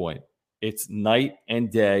great point. It's night and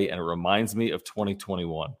day, and it reminds me of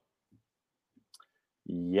 2021.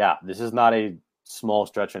 Yeah, this is not a small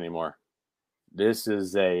stretch anymore. This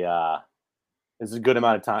is a good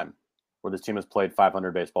amount of time where this team has played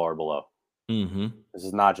 500 baseball or below. Mm-hmm. This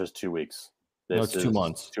is not just 2 weeks. It's 2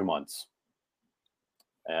 months. 2 months.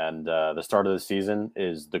 And the start of the season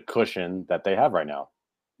is the cushion that they have right now.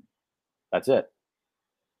 That's it.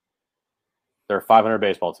 They're a 500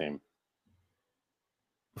 baseball team.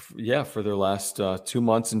 Yeah, for their last 2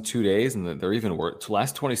 months and 2 days, and they're even worse.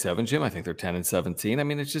 Last 27, Jim, I think they're 10-17. I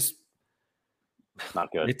mean, it's just not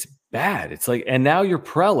good. It's bad. It's like, and now you're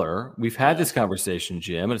Preller. We've had this conversation,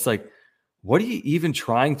 Jim, and it's like, what are you even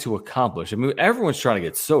trying to accomplish? I mean, everyone's trying to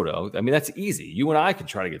get Soto. I mean, that's easy. You and I can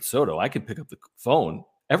try to get Soto. I can pick up the phone.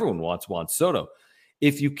 Everyone wants Juan Soto.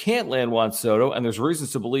 If you can't land Juan Soto, and there's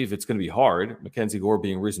reasons to believe it's going to be hard, Mackenzie Gore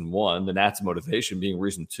being reason one, the Nats' motivation being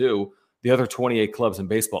reason two, the other 28 clubs in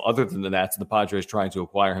baseball, other than the Nats and the Padres, trying to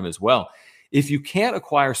acquire him as well. If you can't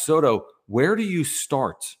acquire Soto, where do you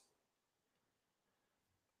start?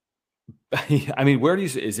 I mean, where do you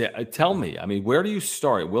tell me? I mean, where do you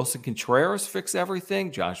start? Wilson Contreras fix everything?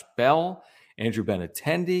 Josh Bell, Andrew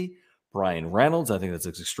Benintendi, Brian Reynolds. I think that's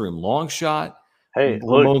an extreme long shot. Hey,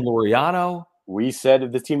 Ramon Laureano. We said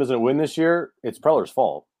if this team doesn't win this year, it's Preller's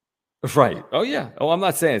fault. Right. Oh, yeah. Oh, I'm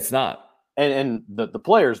not saying it's not. And the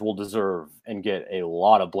players will deserve and get a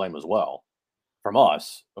lot of blame as well from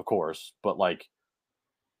us, of course. But, like,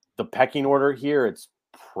 the pecking order here, it's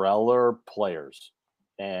Preller players.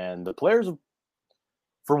 And the players,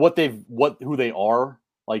 for who they are,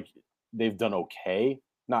 like, they've done okay.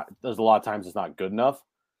 There's a lot of times it's not good enough.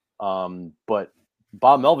 But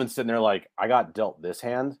Bob Melvin's sitting there like, I got dealt this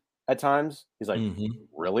hand at times. He's like,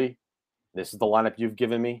 Really? This is the lineup you've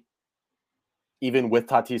given me? Even with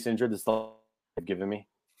Tatis injured, this is the lineup you've given me?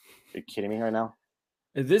 Are you kidding me right now?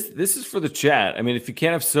 This is for the chat. I mean, if you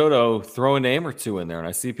can't have Soto, throw a name or two in there. And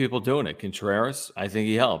I see people doing it. Contreras, I think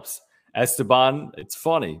he helps. Esteban, it's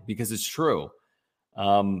funny because it's true.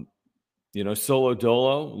 Solo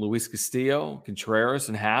Dolo, Luis Castillo, Contreras,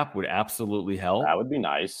 and Happ would absolutely help. That would be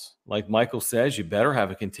nice. Like Michael says, you better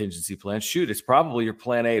have a contingency plan. Shoot, it's probably your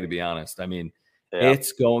plan A, to be honest. I mean,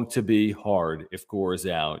 It's going to be hard if Gore is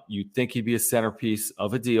out. You'd think he'd be a centerpiece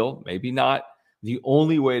of a deal. Maybe not the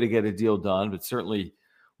only way to get a deal done, but certainly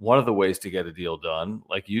one of the ways to get a deal done.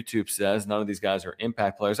 Like YouTube says, none of these guys are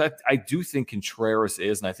impact players. I do think Contreras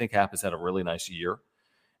is, and I think Happ has had a really nice year.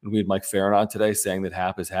 And we had Mike Farron on today saying that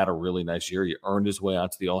Happ has had a really nice year. He earned his way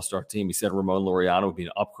onto the All-Star team. He said Ramon Laureano would be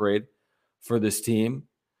an upgrade for this team.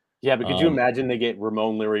 Yeah, but could you imagine they get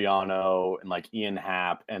Ramon Laureano and like Ian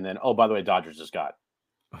Happ, and then, oh, by the way, Dodgers just got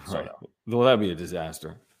Soto. Right. Well, that'd be a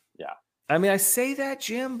disaster. Yeah. I mean, I say that,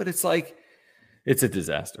 Jim, but it's like, it's a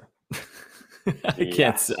disaster.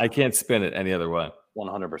 I can't spin it any other way.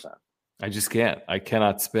 100%. I just can't. I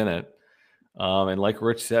cannot spin it. And like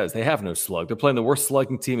Rich says, they have no slug. They're playing the worst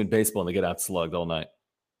slugging team in baseball, and they get out slugged all night.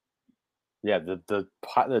 Yeah, the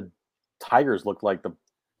Tigers looked like the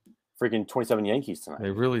freaking 27 Yankees tonight. They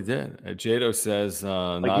really did. Jado says,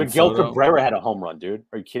 like Miguel Cabrera had a home run, dude.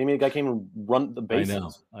 Are you kidding me? The guy came and run the bases. I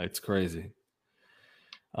know. It's crazy.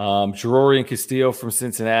 Girori and Castillo from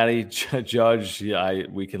Cincinnati. Judge,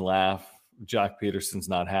 we can laugh. Jock Peterson's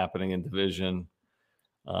not happening in division.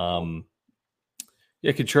 Contreras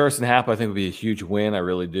and Happ, I think, would be a huge win. I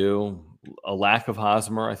really do. A lack of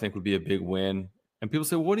Hosmer, I think, would be a big win. And people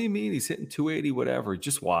say, what do you mean? He's hitting 280, whatever.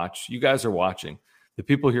 Just watch. You guys are watching. The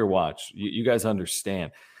people here watch. You guys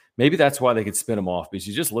understand. Maybe that's why they could spin him off, because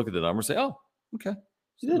you just look at the number and say, oh, okay.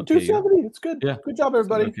 He did 270. It's good. Yeah. Good job,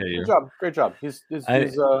 everybody. Okay, good job. Great job. His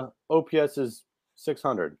OPS is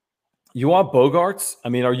 600. You want Bogarts? I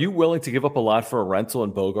mean, are you willing to give up a lot for a rental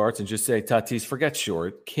in Bogarts and just say, Tatis, forget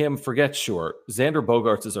Short. Kim, forget Short. Xander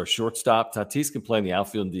Bogarts is our shortstop. Tatis can play in the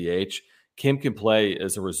outfield and DH. Kim can play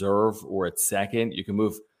as a reserve or at second. You can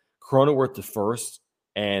move Cronenworth to first.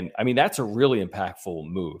 And, I mean, that's a really impactful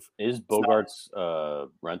move. Is Bogarts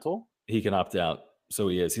rental? He can opt out. So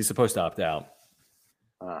he is. He's supposed to opt out.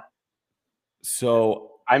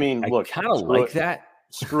 So, I mean, look. I kind of like that.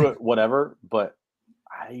 Screw it, whatever. But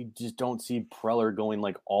I just don't see Preller going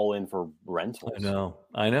like all in for rentals.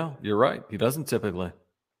 I know. You're right. He doesn't typically.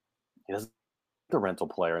 He doesn't the rental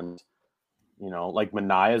player. And, like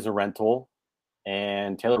Manaea is a rental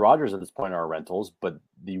and Taylor Rogers at this point are rentals, but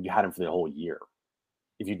you had him for the whole year.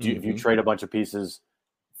 If you trade a bunch of pieces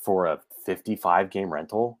for a 55-game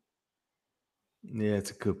rental. Yeah,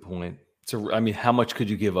 it's a good point. How much could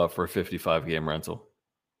you give up for a 55-game rental?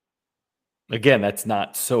 Again, that's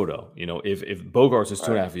not Soto. If Bogarts is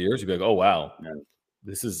 2.5 years, you'd be like, oh, wow,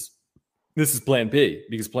 this is plan B,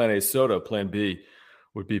 because plan A is Soto, plan B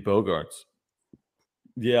would be Bogarts.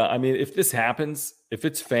 Yeah, I mean, if this happens, if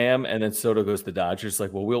it's Pham and then Soto goes to the Dodgers,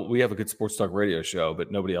 like, well, we have a good sports talk radio show,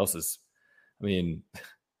 but nobody else is. I mean,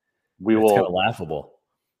 it's kind of laughable.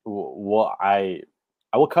 Well, I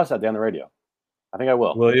will cuss that day on the radio. I think I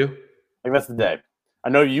will. Will you? I think that's the day. I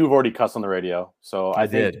know you've already cussed on the radio, so I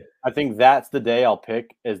think that's the day I'll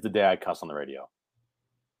pick is the day I cuss on the radio.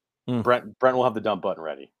 Brent will have the dump button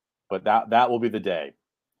ready, but that will be the day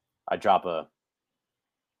I drop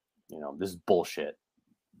this is bullshit.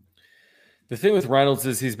 The thing with Reynolds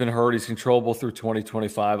is he's been hurt. He's controllable through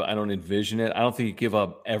 2025. I don't envision it. I don't think you give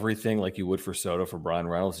up everything like you would for Soto for Brian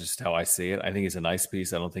Reynolds, just how I see it. I think he's a nice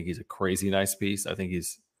piece. I don't think he's a crazy nice piece. I think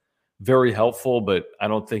he's very helpful, but I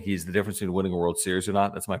don't think he's the difference between winning a World Series or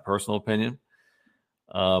not. That's my personal opinion.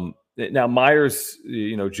 Now, Myers,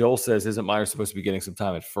 Joel says, isn't Myers supposed to be getting some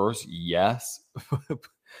time at first? Yes.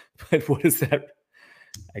 But what is that?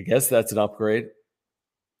 I guess that's an upgrade.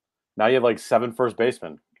 Now you have like 7 first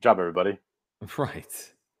basemen. Good job, everybody.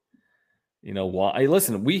 Right. Why?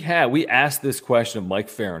 Listen, we asked this question of Mike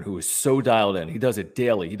Farron, who is so dialed in. He does it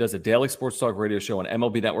daily. He does a daily sports talk radio show on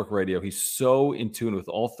MLB Network Radio. He's so in tune with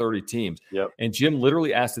all 30 teams. Yep. And Jim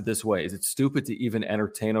literally asked it this way: is it stupid to even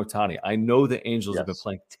entertain Ohtani? I know the Angels have been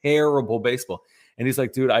playing terrible baseball. And he's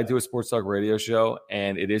like, dude, I do a sports talk radio show,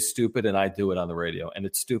 and it is stupid, and I do it on the radio, and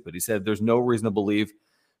it's stupid. He said there's no reason to believe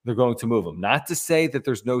they're going to move him. Not to say that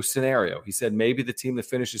there's no scenario. He said maybe the team that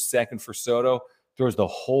finishes second for Soto throws the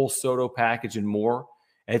whole Soto package and more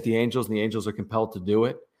at the Angels, and the Angels are compelled to do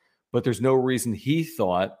it. But there's no reason he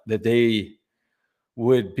thought that they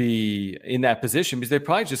would be in that position, because they're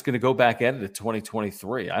probably just going to go back at it at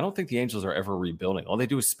 2023. I don't think the Angels are ever rebuilding. All they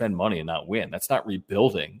do is spend money and not win. That's not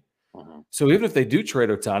rebuilding. So even if they do trade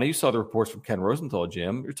Ohtani, you saw the reports from Ken Rosenthal,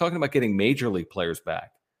 Jim, you're talking about getting major league players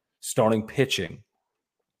back, starting pitching,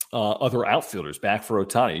 other outfielders back for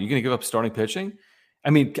Ohtani. Are you going to give up starting pitching? I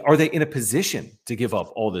mean, are they in a position to give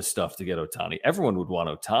up all this stuff to get Ohtani? Everyone would want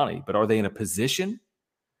Ohtani, but are they in a position?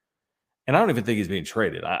 And I don't even think he's being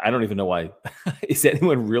traded. I don't even know why. Is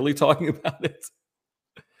anyone really talking about it?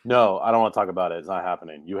 No, I don't want to talk about it. It's not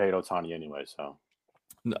happening. You hate Ohtani anyway, so.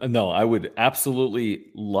 No, I would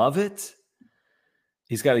absolutely love it.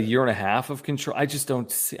 He's got a year and a half of control. I just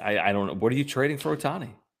don't see. I don't know. What are you trading for Ohtani?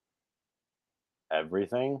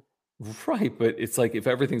 Everything. Right, but it's like, if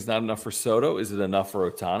everything's not enough for Soto, is it enough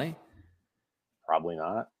for Ohtani? Probably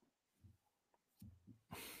not.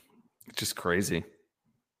 It's just crazy.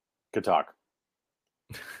 Good talk.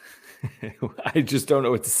 I just don't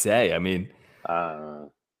know what to say. I mean,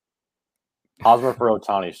 Hosmer for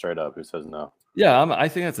Ohtani straight up. Who says no? Yeah, I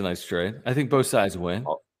think that's a nice trade. I think both sides win.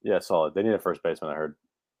 Oh, yeah, solid. They need a first baseman, I heard.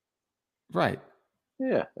 Right.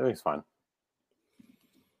 Yeah, everything's fine.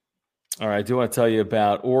 All right, I do want to tell you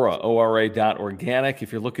about Aura, ORA.organic.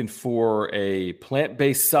 If you're looking for a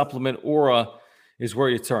plant-based supplement, Aura is where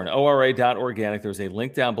you turn. ORA.organic. There's a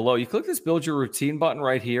link down below. You click this Build Your Routine button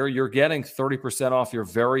right here. You're getting 30% off your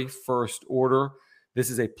very first order. This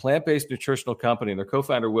is a plant-based nutritional company, and their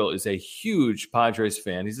co-founder, Will, is a huge Padres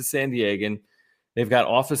fan. He's a San Diegan. They've got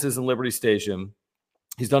offices in Liberty Station.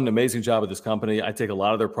 He's done an amazing job with this company. I take a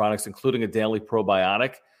lot of their products, including a daily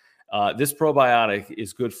probiotic. This probiotic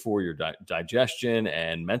is good for your digestion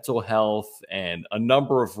and mental health and a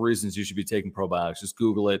number of reasons you should be taking probiotics. Just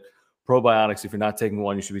Google it. Probiotics, if you're not taking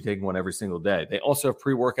one, you should be taking one every single day. They also have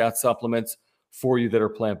pre-workout supplements for you that are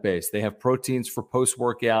plant-based. They have proteins for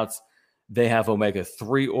post-workouts. They have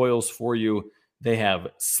omega-3 oils for you. They have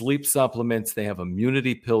sleep supplements. They have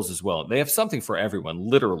immunity pills as well. They have something for everyone,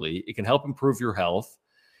 literally. It can help improve your health.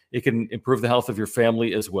 It can improve the health of your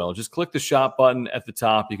family as well. Just click the shop button at the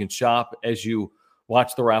top. You can shop as you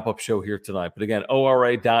watch the wrap-up show here tonight. But again,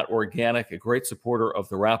 ora.organic, a great supporter of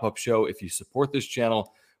the wrap-up show. If you support this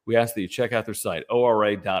channel, we ask that you check out their site,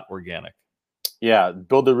 ora.organic. Yeah,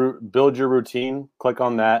 build your routine. Click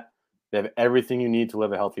on that. They have everything you need to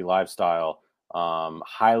live a healthy lifestyle.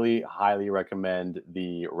 Highly recommend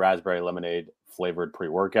the raspberry lemonade flavored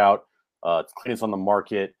pre-workout. It's cleanest on the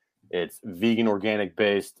market. It's vegan, organic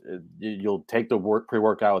based. You'll take the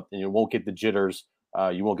pre-workout and you won't get the jitters.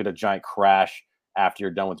 You won't get a giant crash after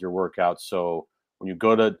you're done with your workout. So when you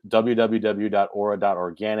go to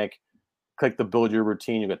www.aura.organic, click the build your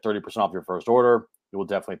routine. You get 30% off your first order. You will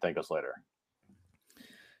definitely thank us later.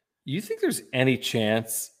 You think there's any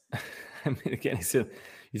chance? I mean, again, he said,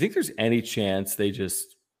 you think there's any chance they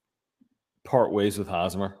just part ways with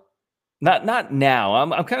Hosmer? Not now.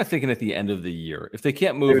 I'm kind of thinking at the end of the year. If they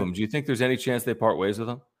can't move him, do you think there's any chance they part ways with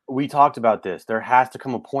him? We talked about this. There has to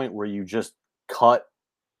come a point where you just cut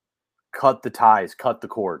the ties, cut the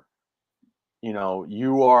cord. You know,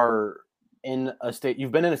 you are in a state.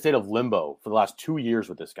 You've been in a state of limbo for the last 2 years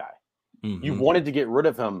with this guy. Mm-hmm. You wanted to get rid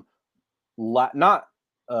of him, not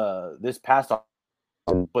this past off,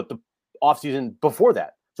 but the offseason before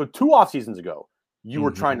that. So 2 off seasons ago, you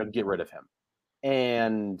were trying to get rid of him.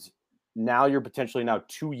 And now you're potentially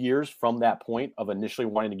 2 years from that point of initially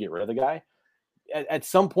wanting to get rid of the guy. At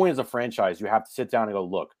some point as a franchise, you have to sit down and go,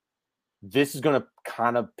 look, this is going to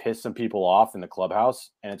kind of piss some people off in the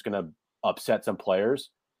clubhouse and it's going to upset some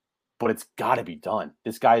players, but it's got to be done.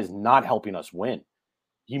 This guy is not helping us win.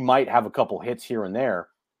 He might have a couple hits here and there,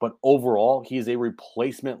 but overall, he is a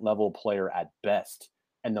replacement level player at best.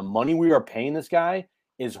 And the money we are paying this guy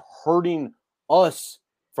is hurting us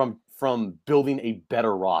from building a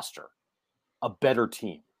better roster, a better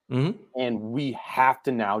team. Mm-hmm. And we have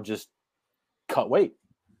to now just cut weight.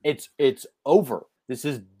 It's over. This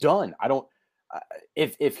is done. I don't.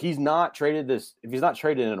 If he's not traded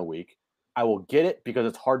in a week, I will get it because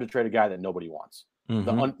it's hard to trade a guy that nobody wants,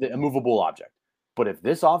 the immovable object. But if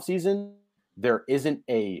this offseason there isn't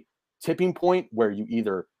a tipping point where you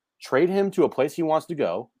either trade him to a place he wants to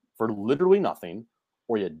go for literally nothing,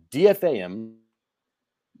 or you DFA him.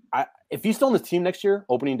 If he's still on this team next year,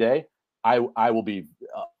 opening day, I will be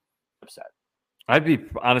upset. I'd be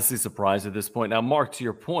honestly surprised at this point. Now, Mark, to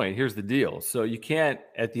your point, here's the deal. So you can't,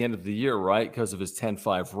 at the end of the year, right, because of his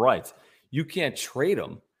 10-5 rights, you can't trade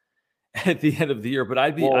him at the end of the year. But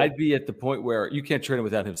I'd be at the point where you can't trade him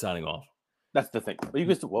without him signing off. That's the thing. You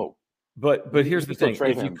can still, whoa. But here's the thing: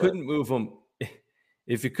 if you couldn't move him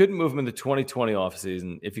in the 2020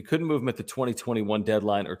 offseason, if you couldn't move him at the 2021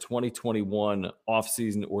 deadline or 2021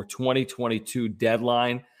 offseason or 2022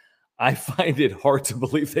 deadline, I find it hard to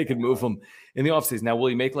believe they could move him in the offseason. Now, will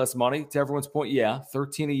he make less money? To everyone's point, yeah,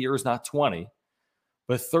 13 a year is not 20,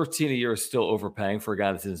 but 13 a year is still overpaying for a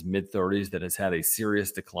guy that's in his mid-30s that has had a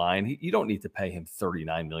serious decline. You don't need to pay him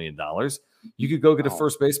 $39 million. You could go get a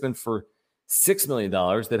first baseman for $6 million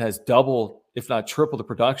that has double, if not triple, the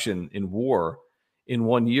production in WAR in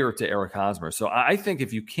 1 year to Eric Hosmer. So I think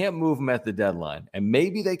if you can't move him at the deadline, and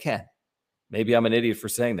maybe they can, maybe I'm an idiot for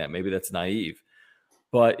saying that, maybe that's naive,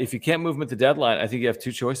 but if you can't move him at the deadline, I think you have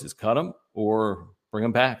 2 choices: cut him or bring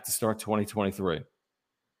him back to start 2023. It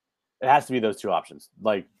has to be those 2 options.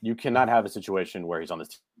 Like, you cannot have a situation where he's on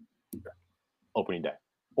this team opening day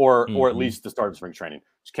or at least the start of spring training.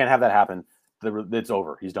 Just can't have that happen. It's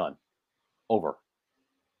over. He's done. Over.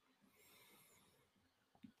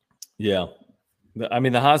 Yeah. I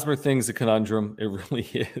mean, the Hosmer thing's a conundrum. It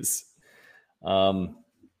really is. I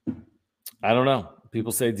don't know.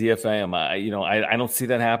 People say DFA him. I don't see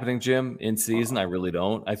that happening, Jim, in season. I really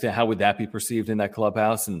don't. I think, how would that be perceived in that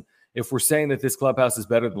clubhouse? And if we're saying that this clubhouse is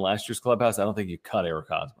better than last year's clubhouse, I don't think you cut Eric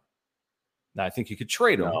Hosmer. Now, I think you could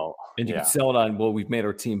trade him and you could sell it on, well, we've made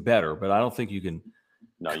our team better, but I don't think you can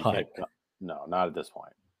cut. You can't. No, not at this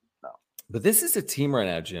point. But this is a team right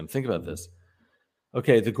now, Jim. Think about this.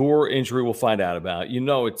 Okay, the Gore injury we'll find out about.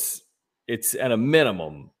 It's at a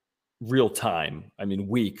minimum real time. I mean,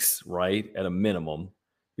 weeks, right? At a minimum,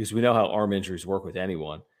 because we know how arm injuries work with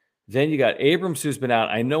anyone. Then you got Abrams, who's been out.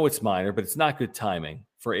 I know it's minor, but it's not good timing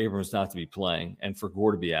for Abrams not to be playing and for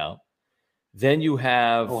Gore to be out. Then you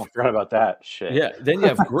have... I forgot about that. Shit. Yeah, then you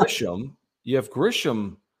have Grisham. You have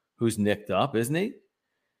Grisham, who's nicked up, isn't he?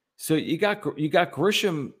 So you got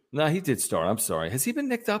Grisham. No, he did start. I'm sorry. Has he been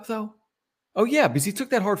nicked up, though? Oh, yeah, because he took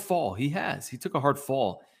that hard fall. He has. He took a hard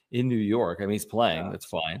fall in New York. I mean, he's playing. That's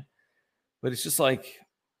fine. But it's just like,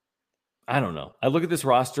 I don't know. I look at this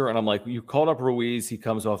roster and I'm like, you called up Ruiz. He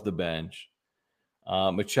comes off the bench.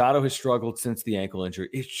 Machado has struggled since the ankle injury.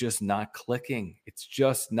 It's just not clicking. It's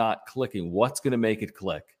just not clicking. What's going to make it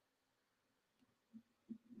click?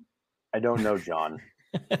 I don't know, John.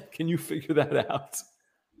 Can you figure that out?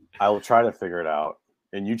 I will try to figure it out.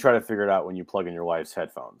 And you try to figure it out when you plug in your wife's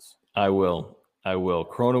headphones. I will.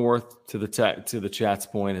 Cronenworth, to the chat's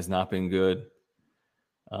point, has not been good.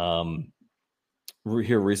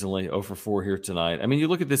 Here recently, 0 for 4 here tonight. I mean, you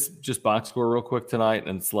look at this just box score real quick tonight,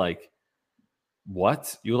 and it's like,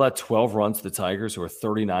 what? You allowed 12 runs to the Tigers, who are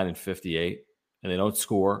 39 and 58, and they don't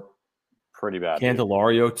score. Pretty bad.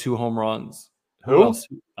 Candelario, 2 home runs. Who else?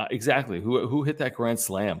 Exactly. Who hit that grand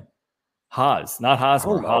slam? Haas, not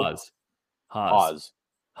Hosmer. Haas.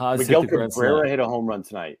 Miguel Cabrera hit a home run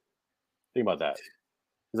tonight. Think about that.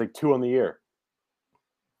 He's like 2 on the year.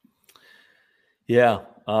 Yeah.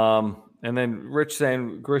 And then Rich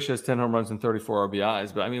saying Grish has 10 home runs and 34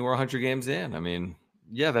 RBIs. But, I mean, we're 100 games in. I mean,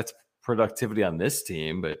 yeah, that's productivity on this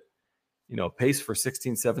team. But, pace for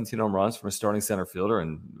 16, 17 home runs from a starting center fielder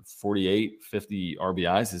and 48, 50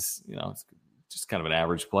 RBIs is, it's just kind of an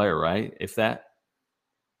average player, right? If that.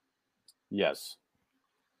 Yes.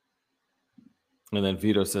 And then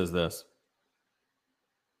Vito says this.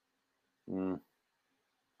 No,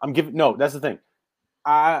 that's the thing.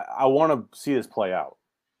 I want to see this play out.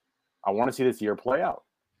 I want to see this year play out.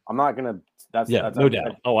 I'm not going to. That's no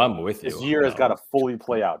doubt. I'm with you. This year has got to fully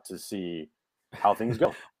play out to see how things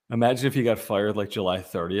go. Imagine if he got fired like July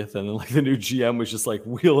 30th and then like the new GM was just like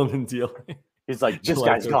wheeling and dealing. He's like, this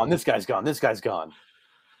guy's gone, this guy's gone, this guy's gone.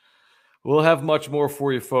 We'll have much more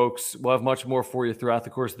for you, folks. We'll have much more for you throughout the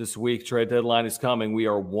course of this week. Trade deadline is coming. We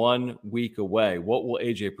are 1 week away. What will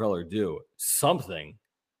AJ Preller do? Something.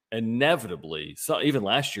 Inevitably. So even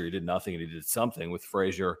last year he did nothing and he did something with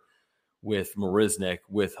Frazier, with Marisnik,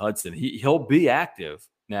 with Hudson. He'll be active.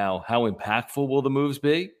 Now, how impactful will the moves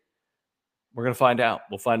be? We're going to find out.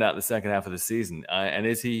 We'll find out in the second half of the season. And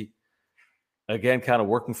is he, again, kind of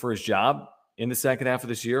working for his job in the second half of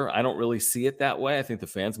this year? I don't really see it that way. I think the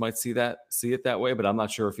fans might see it that way, but I'm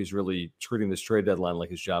not sure if he's really treating this trade deadline like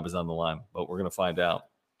his job is on the line. But we're going to find out.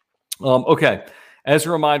 Okay. As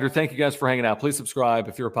a reminder, thank you guys for hanging out. Please subscribe.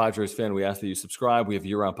 If you're a Padres fan, we ask that you subscribe. We have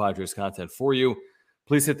year-round Padres content for you.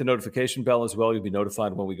 Please hit the notification bell as well. You'll be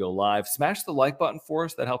notified when we go live. Smash the like button for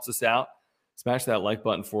us. That helps us out. Smash that like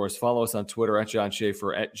button for us. Follow us on Twitter at John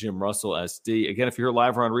Schaefer, at Jim Russell SD. Again, if you're here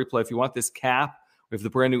live or on replay, if you want this cap, we have the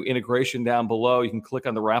brand new integration down below. You can click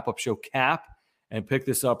on the wrap-up show cap and pick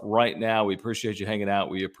this up right now. We appreciate you hanging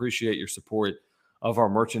out. We appreciate your support of our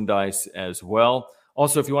merchandise as well.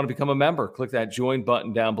 Also, if you want to become a member, click that join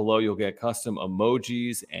button down below. You'll get custom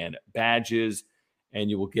emojis and badges, and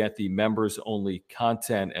you will get the members-only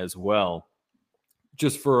content as well.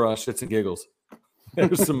 Just for shits and giggles.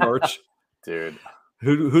 There's some merch. Dude.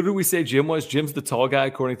 Who do we say Jim was? Jim's the tall guy,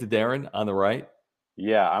 according to Darren, on the right.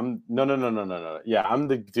 Yeah, No. Yeah, I'm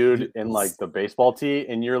the dude in like the baseball tee,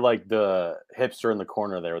 and you're like the hipster in the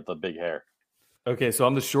corner there with the big hair. Okay, so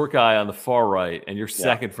I'm the short guy on the far right, and you're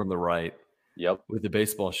second from the right. Yep. With the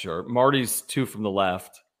baseball shirt. Marty's 2 from the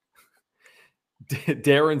left.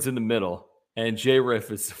 Darren's in the middle, and J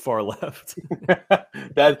Riff is far left.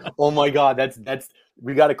 Oh my God, that's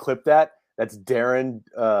we got to clip that. That's Darren,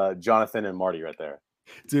 Jonathan, and Marty right there.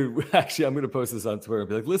 Dude, actually, I'm going to post this on Twitter and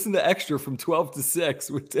be like, listen to Extra from 12 to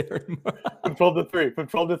 6 with Darren. From 12 to 3. From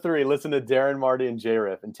 12 to 3, listen to Darren, Marty, and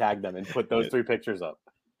J-Riff and tag them and put those 3 pictures up.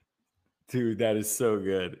 Dude, that is so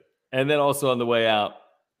good. And then also on the way out,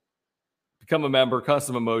 become a member,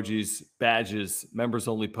 custom emojis, badges,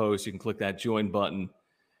 members-only posts. You can click that join button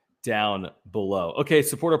down below. Okay,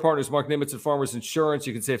 support our partners, Mark Nimitz and Farmers Insurance.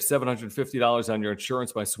 You can save $750 on your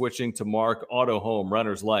insurance by switching to Mark Auto, Home,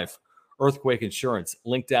 Renter's Life, Earthquake Insurance.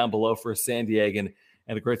 Link down below for a San Diegan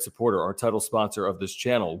and a great supporter, our title sponsor of this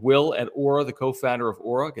channel. Will at Aura, the co-founder of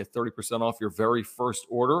Aura, get 30% off your very first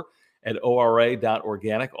order at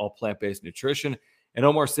ora.organic, all plant-based nutrition. And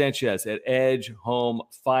Omar Sanchez at Edge Home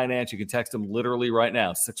Finance. You can text him literally right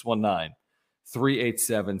now,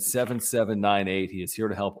 619-387-7798. He is here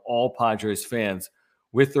to help all Padres fans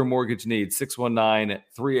with their mortgage needs,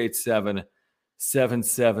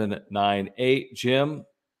 619-387-7798. Jim,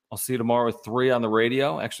 I'll see you tomorrow at 3 on the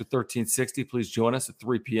radio, extra 1360. Please join us at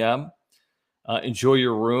 3 p.m. Enjoy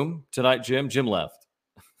your room tonight, Jim. Jim left.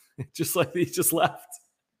 Just like he just left.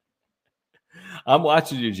 I'm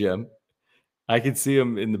watching you, Jim. I can see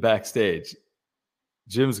him in the backstage.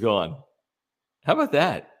 Jim's gone. How about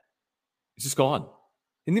that? He's just gone.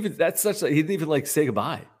 He didn't even like say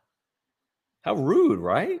goodbye. How rude,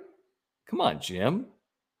 right? Come on, Jim.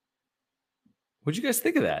 What'd you guys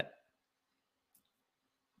think of that?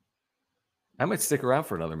 I might stick around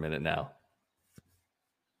for another minute now.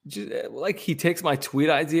 Like he takes my tweet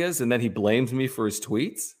ideas and then he blames me for his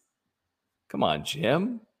tweets. Come on,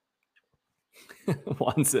 Jim.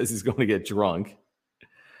 Juan says he's going to get drunk.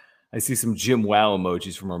 I see some Jim Wow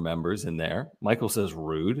emojis from our members in there. Michael says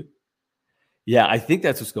rude. Yeah, I think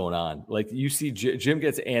that's what's going on. Like you see Jim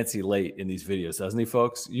gets antsy late in these videos, doesn't he,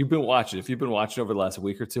 folks? You've been watching. If you've been watching over the last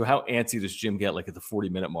week or two, how antsy does Jim get like at the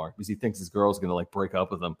 40-minute mark? Because he thinks his girl's going to like break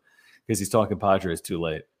up with him because he's talking Padres too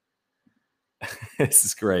late. This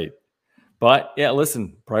is great. But yeah,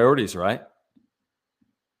 listen, priorities, right?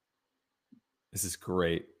 This is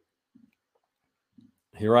great.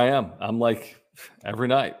 Here I am. I'm like every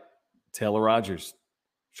night, Taylor Rogers,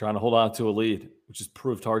 trying to hold on to a lead, which has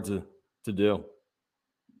proved hard to do.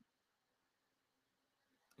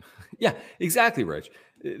 Yeah, exactly, Rich.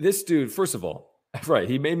 This dude, first of all, right,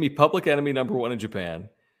 he made me public enemy number one in Japan.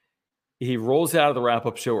 He rolls out of the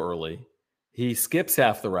wrap-up show early. He skips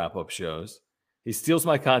half the wrap-up shows. He steals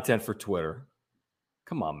my content for Twitter.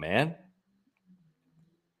 Come on, man.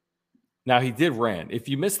 Now, he did rant. If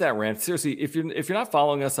you missed that rant, seriously, if you're not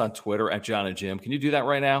following us on Twitter at John and Jim, can you do that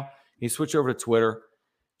right now? Can you switch over to Twitter,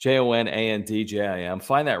 JONANDJIM.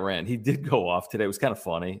 Find that rant. He did go off today. It was kind of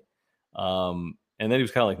funny. And then he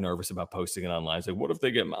was kind of like nervous about posting it online. He's like, what if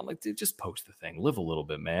they get him? I'm like, dude, just post the thing. Live a little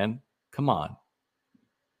bit, man. Come on.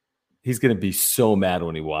 He's going to be so mad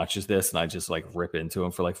when he watches this and I just like rip into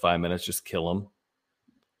him for like 5 minutes, just kill him.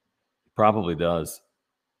 Probably does.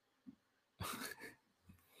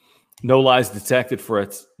 No lies detected,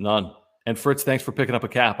 Fritz. None. And Fritz, thanks for picking up a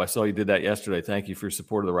cap. I saw you did that yesterday. Thank you for your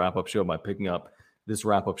support of the wrap-up show by picking up this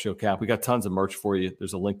wrap-up show cap. We got tons of merch for you.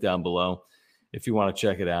 There's a link down below if you want to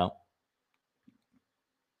check it out.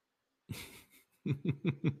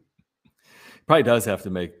 Probably does have to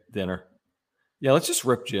make dinner. Yeah, let's just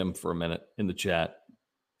rip Jim for a minute in the chat.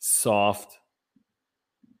 Soft.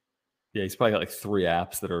 Yeah, he's probably got like 3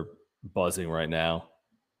 apps that are buzzing right now.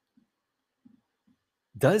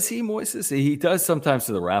 Does he, Moises? He does sometimes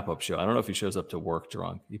to the wrap-up show. I don't know if he shows up to work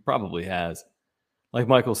drunk. He probably has. Like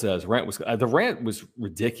Michael says, the rant was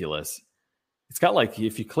ridiculous. It's got like,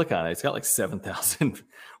 if you click on it, it's got like 7,000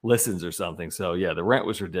 listens or something. So yeah, the rant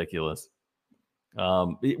was ridiculous.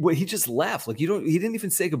 He just left. Like he didn't even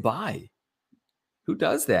say goodbye. Who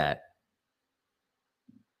does that?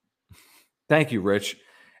 Thank you, Rich.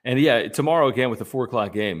 And yeah, tomorrow again with the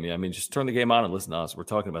 4:00 game. Yeah, I mean, just turn the game on and listen to us. We're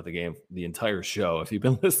talking about the game, the entire show. If you've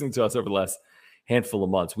been listening to us over the last handful of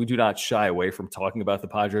months, we do not shy away from talking about the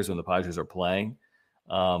Padres when the Padres are playing.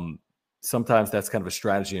 Sometimes that's kind of a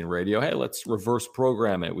strategy in radio. Hey, let's reverse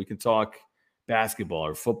program it. We can talk basketball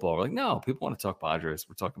or football. We're like, no, people want to talk Padres.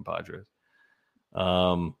 We're talking Padres.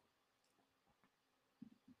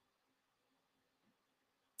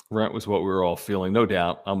 Rent was what we were all feeling. No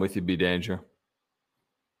doubt. I'm with you, B Danger.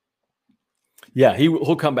 Yeah,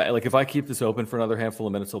 he'll come back. Like if I keep this open for another handful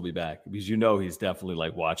of minutes, he'll be back because he's definitely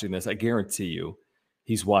like watching this. I guarantee you,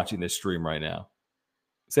 he's watching this stream right now.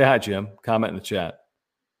 Say hi, Jim. Comment in the chat.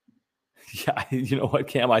 Yeah, you know what,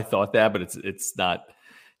 Cam? I thought that, but it's not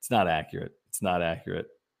accurate. It's not accurate.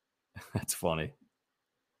 That's funny.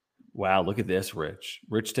 Wow, look at this, Rich.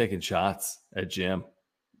 Rich taking shots at Jim.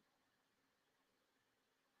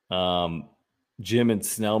 Jim in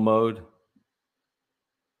Snell mode.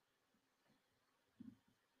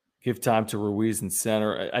 Give time to Ruiz in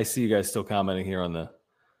center. I see you guys still commenting here on the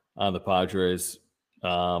Padres.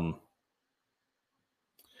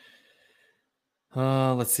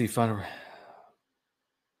 Let's see.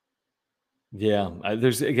 Yeah,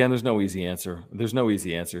 there's no easy answer. There's no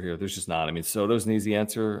easy answer here. There's just not. I mean, Soto's an easy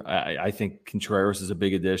answer. I think Contreras is a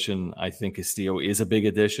big addition. I think Castillo is a big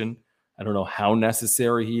addition. I don't know how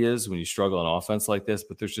necessary he is when you struggle on offense like this,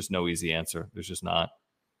 but there's just no easy answer. There's just not.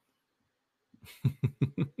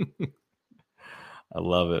 I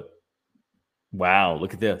love it. Wow,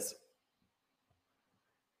 look at this.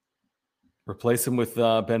 Replace him with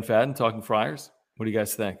Ben Fadden talking Friars. What do you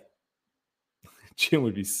guys think? Jim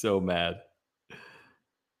would be so mad.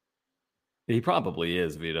 He probably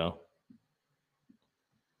is, Vito.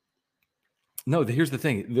 No, here's the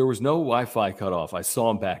thing. There was no Wi-Fi cutoff. I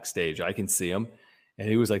saw him backstage. I can see him. And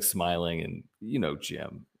he was like smiling. And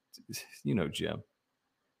Jim. Jim.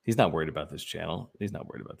 He's not worried about this channel. He's not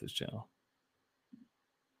worried about this channel.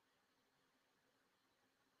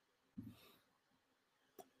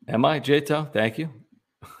 Am I, J-To? Thank you.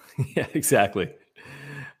 Yeah, exactly.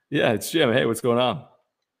 Yeah, it's Jim. Hey, what's going on?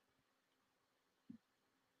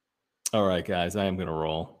 All right, guys, I am going to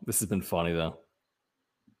roll. This has been funny, though.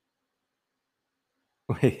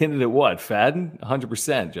 Wait, hinted at what? Fadden?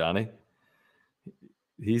 100%, Johnny.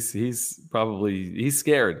 He's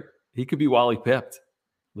scared. He could be Wally pipped.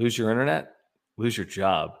 Lose your internet, lose your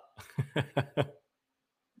job.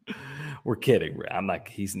 We're kidding.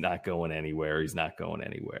 He's not going anywhere. He's not going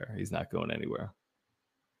anywhere. He's not going anywhere.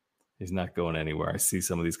 He's not going anywhere. I see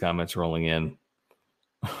some of these comments rolling in.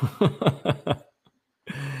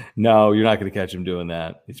 No, you're not going to catch him doing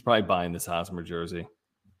that. He's probably buying this Hosmer jersey.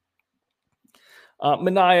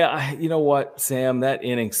 Mania, you know what, Sam? That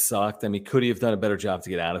inning sucked. I mean, could he have done a better job to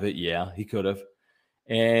get out of it? Yeah, he could have.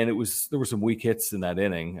 And there were some weak hits in that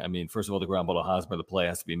inning. I mean, first of all, the ground ball to Hosmer, the play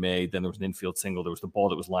has to be made. Then there was an infield single. There was the ball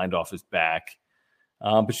that was lined off his back.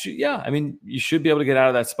 But you should be able to get out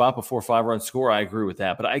of that spot before a 5-run score. I agree with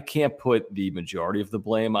that. But I can't put the majority of the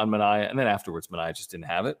blame on Mania. And then afterwards, Mania just didn't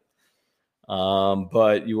have it.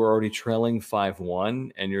 But you were already trailing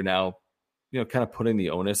 5-1, and you're now, kind of putting the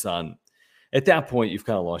onus on. At that point, you've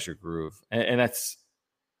kind of lost your groove, and that's,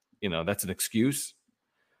 that's an excuse.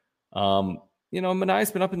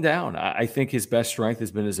 Mania's been up and down. I think his best strength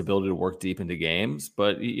has been his ability to work deep into games,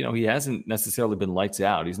 but he hasn't necessarily been lights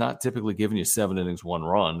out. He's not typically giving you 7 innings, 1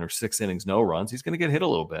 run, or 6 innings, no runs. He's going to get hit a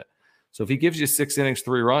little bit. So if he gives you 6 innings,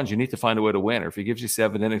 3 runs, you need to find a way to win. Or if he gives you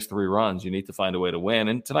 7 innings, 3 runs, you need to find a way to win.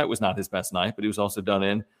 And tonight was not his best night, but he was also done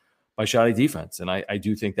in by shoddy defense. And I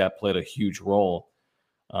do think that played a huge role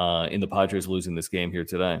in the Padres losing this game here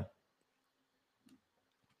today.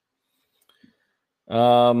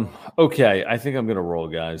 Okay, I think I'm going to roll,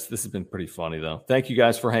 guys. This has been pretty funny, though. Thank you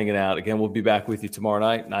guys for hanging out. Again, we'll be back with you tomorrow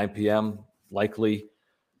night, 9 p.m., likely.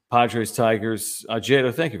 Padres, Tigers.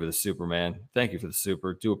 Jado, thank you for the super, man. Thank you for the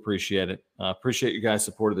super. Do appreciate it. Appreciate you guys'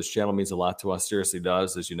 support of this channel. It means a lot to us. Seriously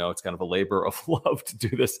does. As you know, it's kind of a labor of love to do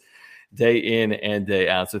this day in and day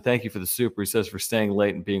out. So thank you for the super. He says for staying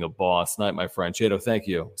late and being a boss. Night, my friend. Jado, thank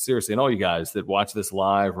you. Seriously, and all you guys that watch this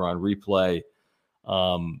live or on replay,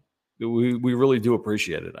 we really do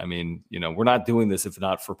appreciate it. I mean, we're not doing this if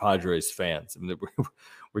not for Padres fans. I mean,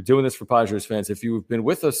 we're doing this for Padres fans. If you've been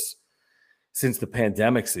with us since the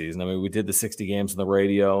pandemic season, I mean, we did the 60 games on the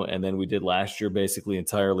radio, and then we did last year basically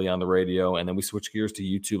entirely on the radio, and then we switched gears to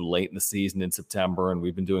YouTube late in the season in September, and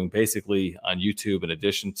we've been doing basically on YouTube in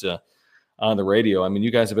addition to on the radio. I mean,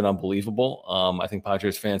 you guys have been unbelievable. I think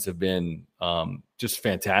Padres fans have been just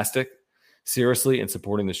fantastic, seriously, in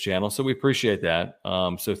supporting this channel, so we appreciate that.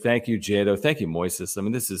 So thank you, Jado. Thank you, Moises. I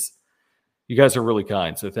mean, you guys are really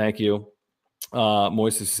kind, so thank you.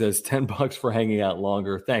 Moises says $10 for hanging out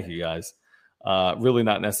longer. Thank you, guys. Really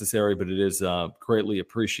not necessary, but it is greatly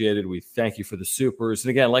appreciated. We thank you for the supers. And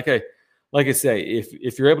again, like I say,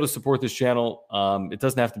 if you're able to support this channel, it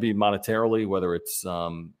doesn't have to be monetarily, whether it's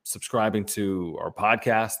subscribing to our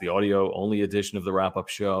podcast, the audio only edition of the wrap up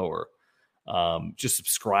show, or just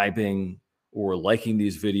subscribing or liking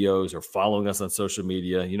these videos or following us on social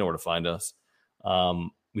media. You know where to find us.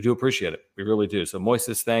 We do appreciate it. We really do. So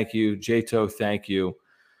Moises, thank you. Jato, thank you.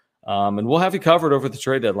 And we'll have you covered over the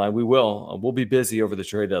trade deadline. We will. We'll be busy over the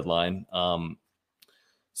trade deadline.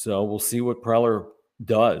 So we'll see what Preller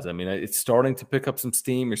does. I mean, it's starting to pick up some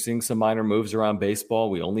steam. You're seeing some minor moves around baseball.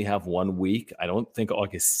 We only have 1 week. I don't think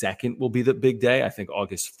August 2nd will be the big day. I think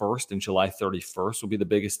August 1st and July 31st will be the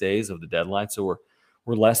biggest days of the deadline. So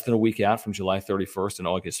we're less than a week out from July 31st and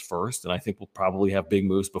August 1st. And I think we'll probably have big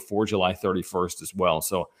moves before July 31st as well.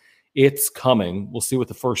 So it's coming. We'll see what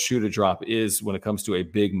the first shoe to drop is when it comes to a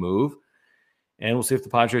big move. And we'll see if the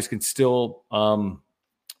Padres can still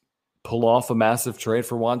pull off a massive trade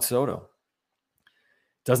for Juan Soto.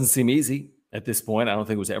 Doesn't seem easy at this point. I don't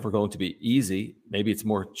think it was ever going to be easy. Maybe it's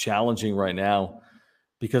more challenging right now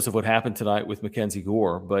because of what happened tonight with Mackenzie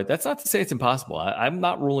Gore. But that's not to say it's impossible. I'm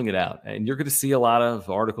not ruling it out. And you're going to see a lot of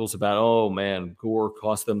articles about, oh, man, Gore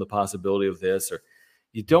cost them the possibility of this, or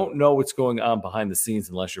you don't know what's going on behind the scenes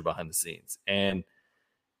unless you're behind the scenes. And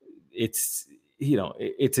it's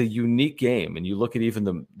a unique game. And you look at even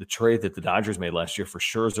the trade that the Dodgers made last year for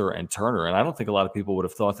Scherzer and Turner. And I don't think a lot of people would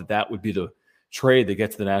have thought that would be the trade that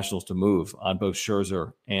gets the Nationals to move on both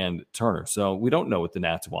Scherzer and Turner. So we don't know what the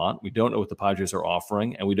Nats want. We don't know what the Padres are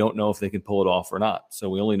offering, and we don't know if they can pull it off or not. So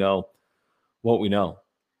we only know what we know,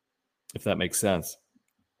 if that makes sense.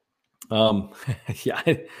 Yeah,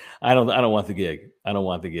 I don't want the gig. I don't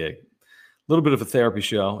want the gig. A little bit of a therapy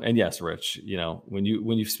show. And yes, Rich, when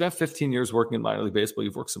you've spent 15 years working in minor league baseball,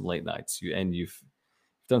 you've worked some late nights. You've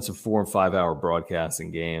done some 4 and 5 hour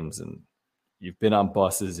broadcasting games, and you've been on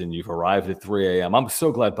buses, and you've arrived at 3 a.m. I'm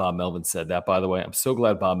so glad Bob Melvin said that, by the way. I'm so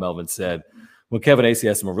glad Bob Melvin said, when Kevin Acee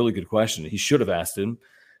asked him a really good question, he should have asked him,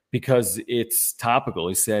 because it's topical.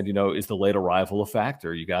 He said, is the late arrival a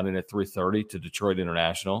factor? You got in at 3:30 to Detroit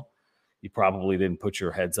International. You probably didn't put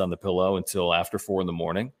your heads on the pillow until after 4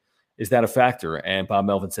 a.m. Is that a factor? And Bob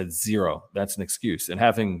Melvin said 0. That's an excuse. And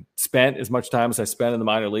having spent as much time as I spent in the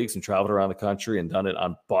minor leagues and traveled around the country and done it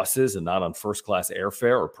on buses and not on first-class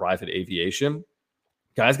airfare or private aviation,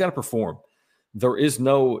 guys got to perform. There is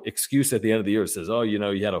no excuse at the end of the year that says, oh, you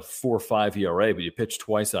had a 4.5 ERA, but you pitched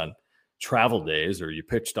twice on travel days, or you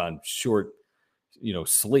pitched on short,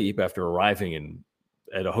 sleep after arriving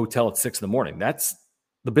at a hotel at 6 a.m. That's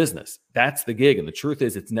the business. That's the gig. And the truth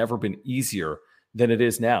is, it's never been easier than it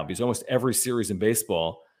is now, because almost every series in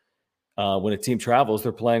baseball, when a team travels,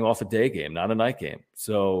 they're playing off a day game, not a night game.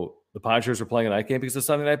 So the Padres are playing a night game because it's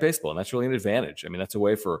Sunday Night Baseball, and that's really an advantage. I mean, that's a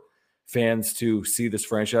way for fans to see this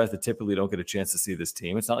franchise that typically don't get a chance to see this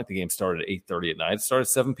team. It's not like the game started at 8:30 at night. It started at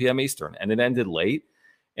 7 p.m. Eastern, and it ended late.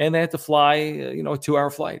 And they had to fly, a 2-hour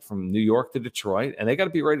flight from New York to Detroit, and they got to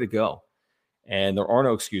be ready to go. And there are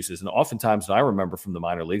no excuses. And oftentimes, and I remember from the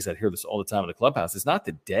minor leagues, I'd hear this all the time in the clubhouse, it's not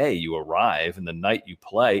the day you arrive and the night you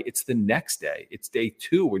play. It's the next day. It's day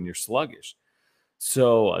 2 when you're sluggish.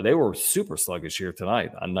 So they were super sluggish here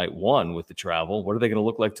tonight on night 1 with the travel. What are they going to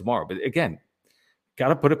look like tomorrow? But again, got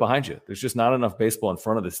to put it behind you. There's just not enough baseball in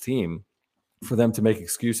front of this team for them to make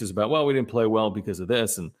excuses about, well, we didn't play well because of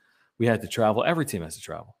this, and we had to travel. Every team has to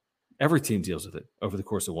travel. Every team deals with it over the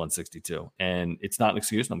course of 162. And it's not an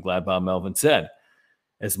excuse. And I'm glad Bob Melvin said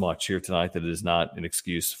as much here tonight that it is not an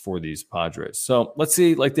excuse for these Padres. So let's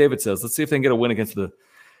see, like David says, let's see if they can get a win against the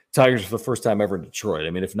Tigers for the first time ever in Detroit. I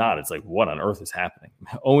mean, if not, it's like, what on earth is happening?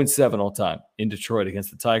 0-7 all time in Detroit against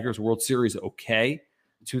the Tigers. World Series, okay.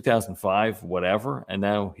 2005, whatever. And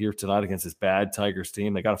now here tonight against this bad Tigers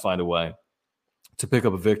team, they got to find a way to pick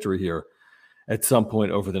up a victory here at some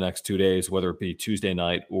point over the next 2 days, whether it be Tuesday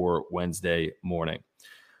night or Wednesday morning.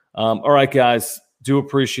 All right, guys, do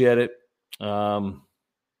appreciate it.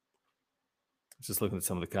 Just looking at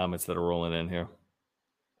some of the comments that are rolling in here.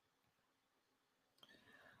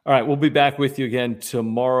 All right, we'll be back with you again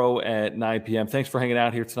tomorrow at 9 p.m. Thanks for hanging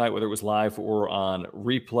out here tonight, whether it was live or on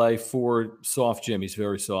replay. For Soft Jim, he's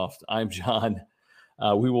very soft. I'm John.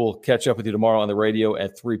 We will catch up with you tomorrow on the radio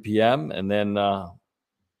at 3 p.m. and then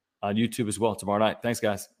on YouTube as well tomorrow night. Thanks,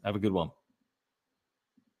 guys. Have a good one.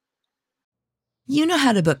 You know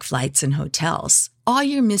how to book flights and hotels. All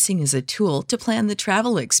you're missing is a tool to plan the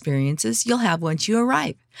travel experiences you'll have once you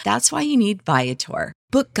arrive. That's why you need Viator.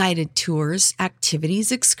 Book guided tours,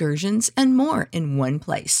 activities, excursions, and more in one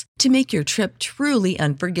place to make your trip truly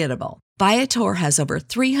unforgettable. Viator has over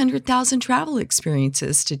 300,000 travel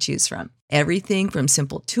experiences to choose from. Everything from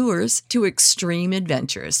simple tours to extreme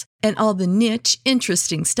adventures and all the niche,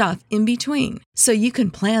 interesting stuff in between. So you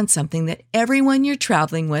can plan something that everyone you're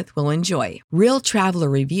traveling with will enjoy. Real traveler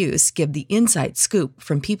reviews give the inside scoop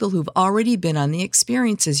from people who've already been on the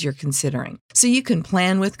experiences you're considering. So you can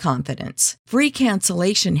plan with confidence. Free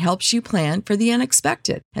cancellation helps you plan for the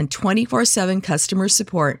unexpected. And 24/7 customer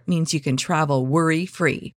support means you can travel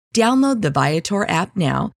worry-free. Download the Viator app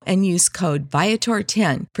now and use code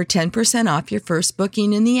Viator10 for 10% off your first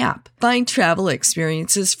booking in the app. Find travel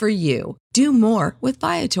experiences for you. Do more with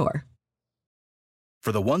Viator.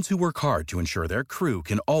 For the ones who work hard to ensure their crew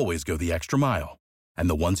can always go the extra mile, and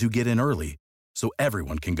the ones who get in early so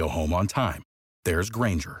everyone can go home on time, there's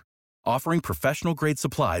Grainger, offering professional-grade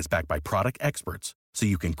supplies backed by product experts so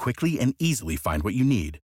you can quickly and easily find what you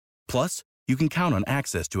need. Plus, you can count on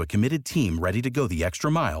access to a committed team ready to go the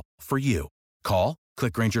extra mile for you. Call,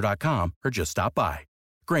 click Grainger.com, or just stop by.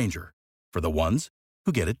 Grainger, for the ones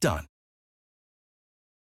who get it done.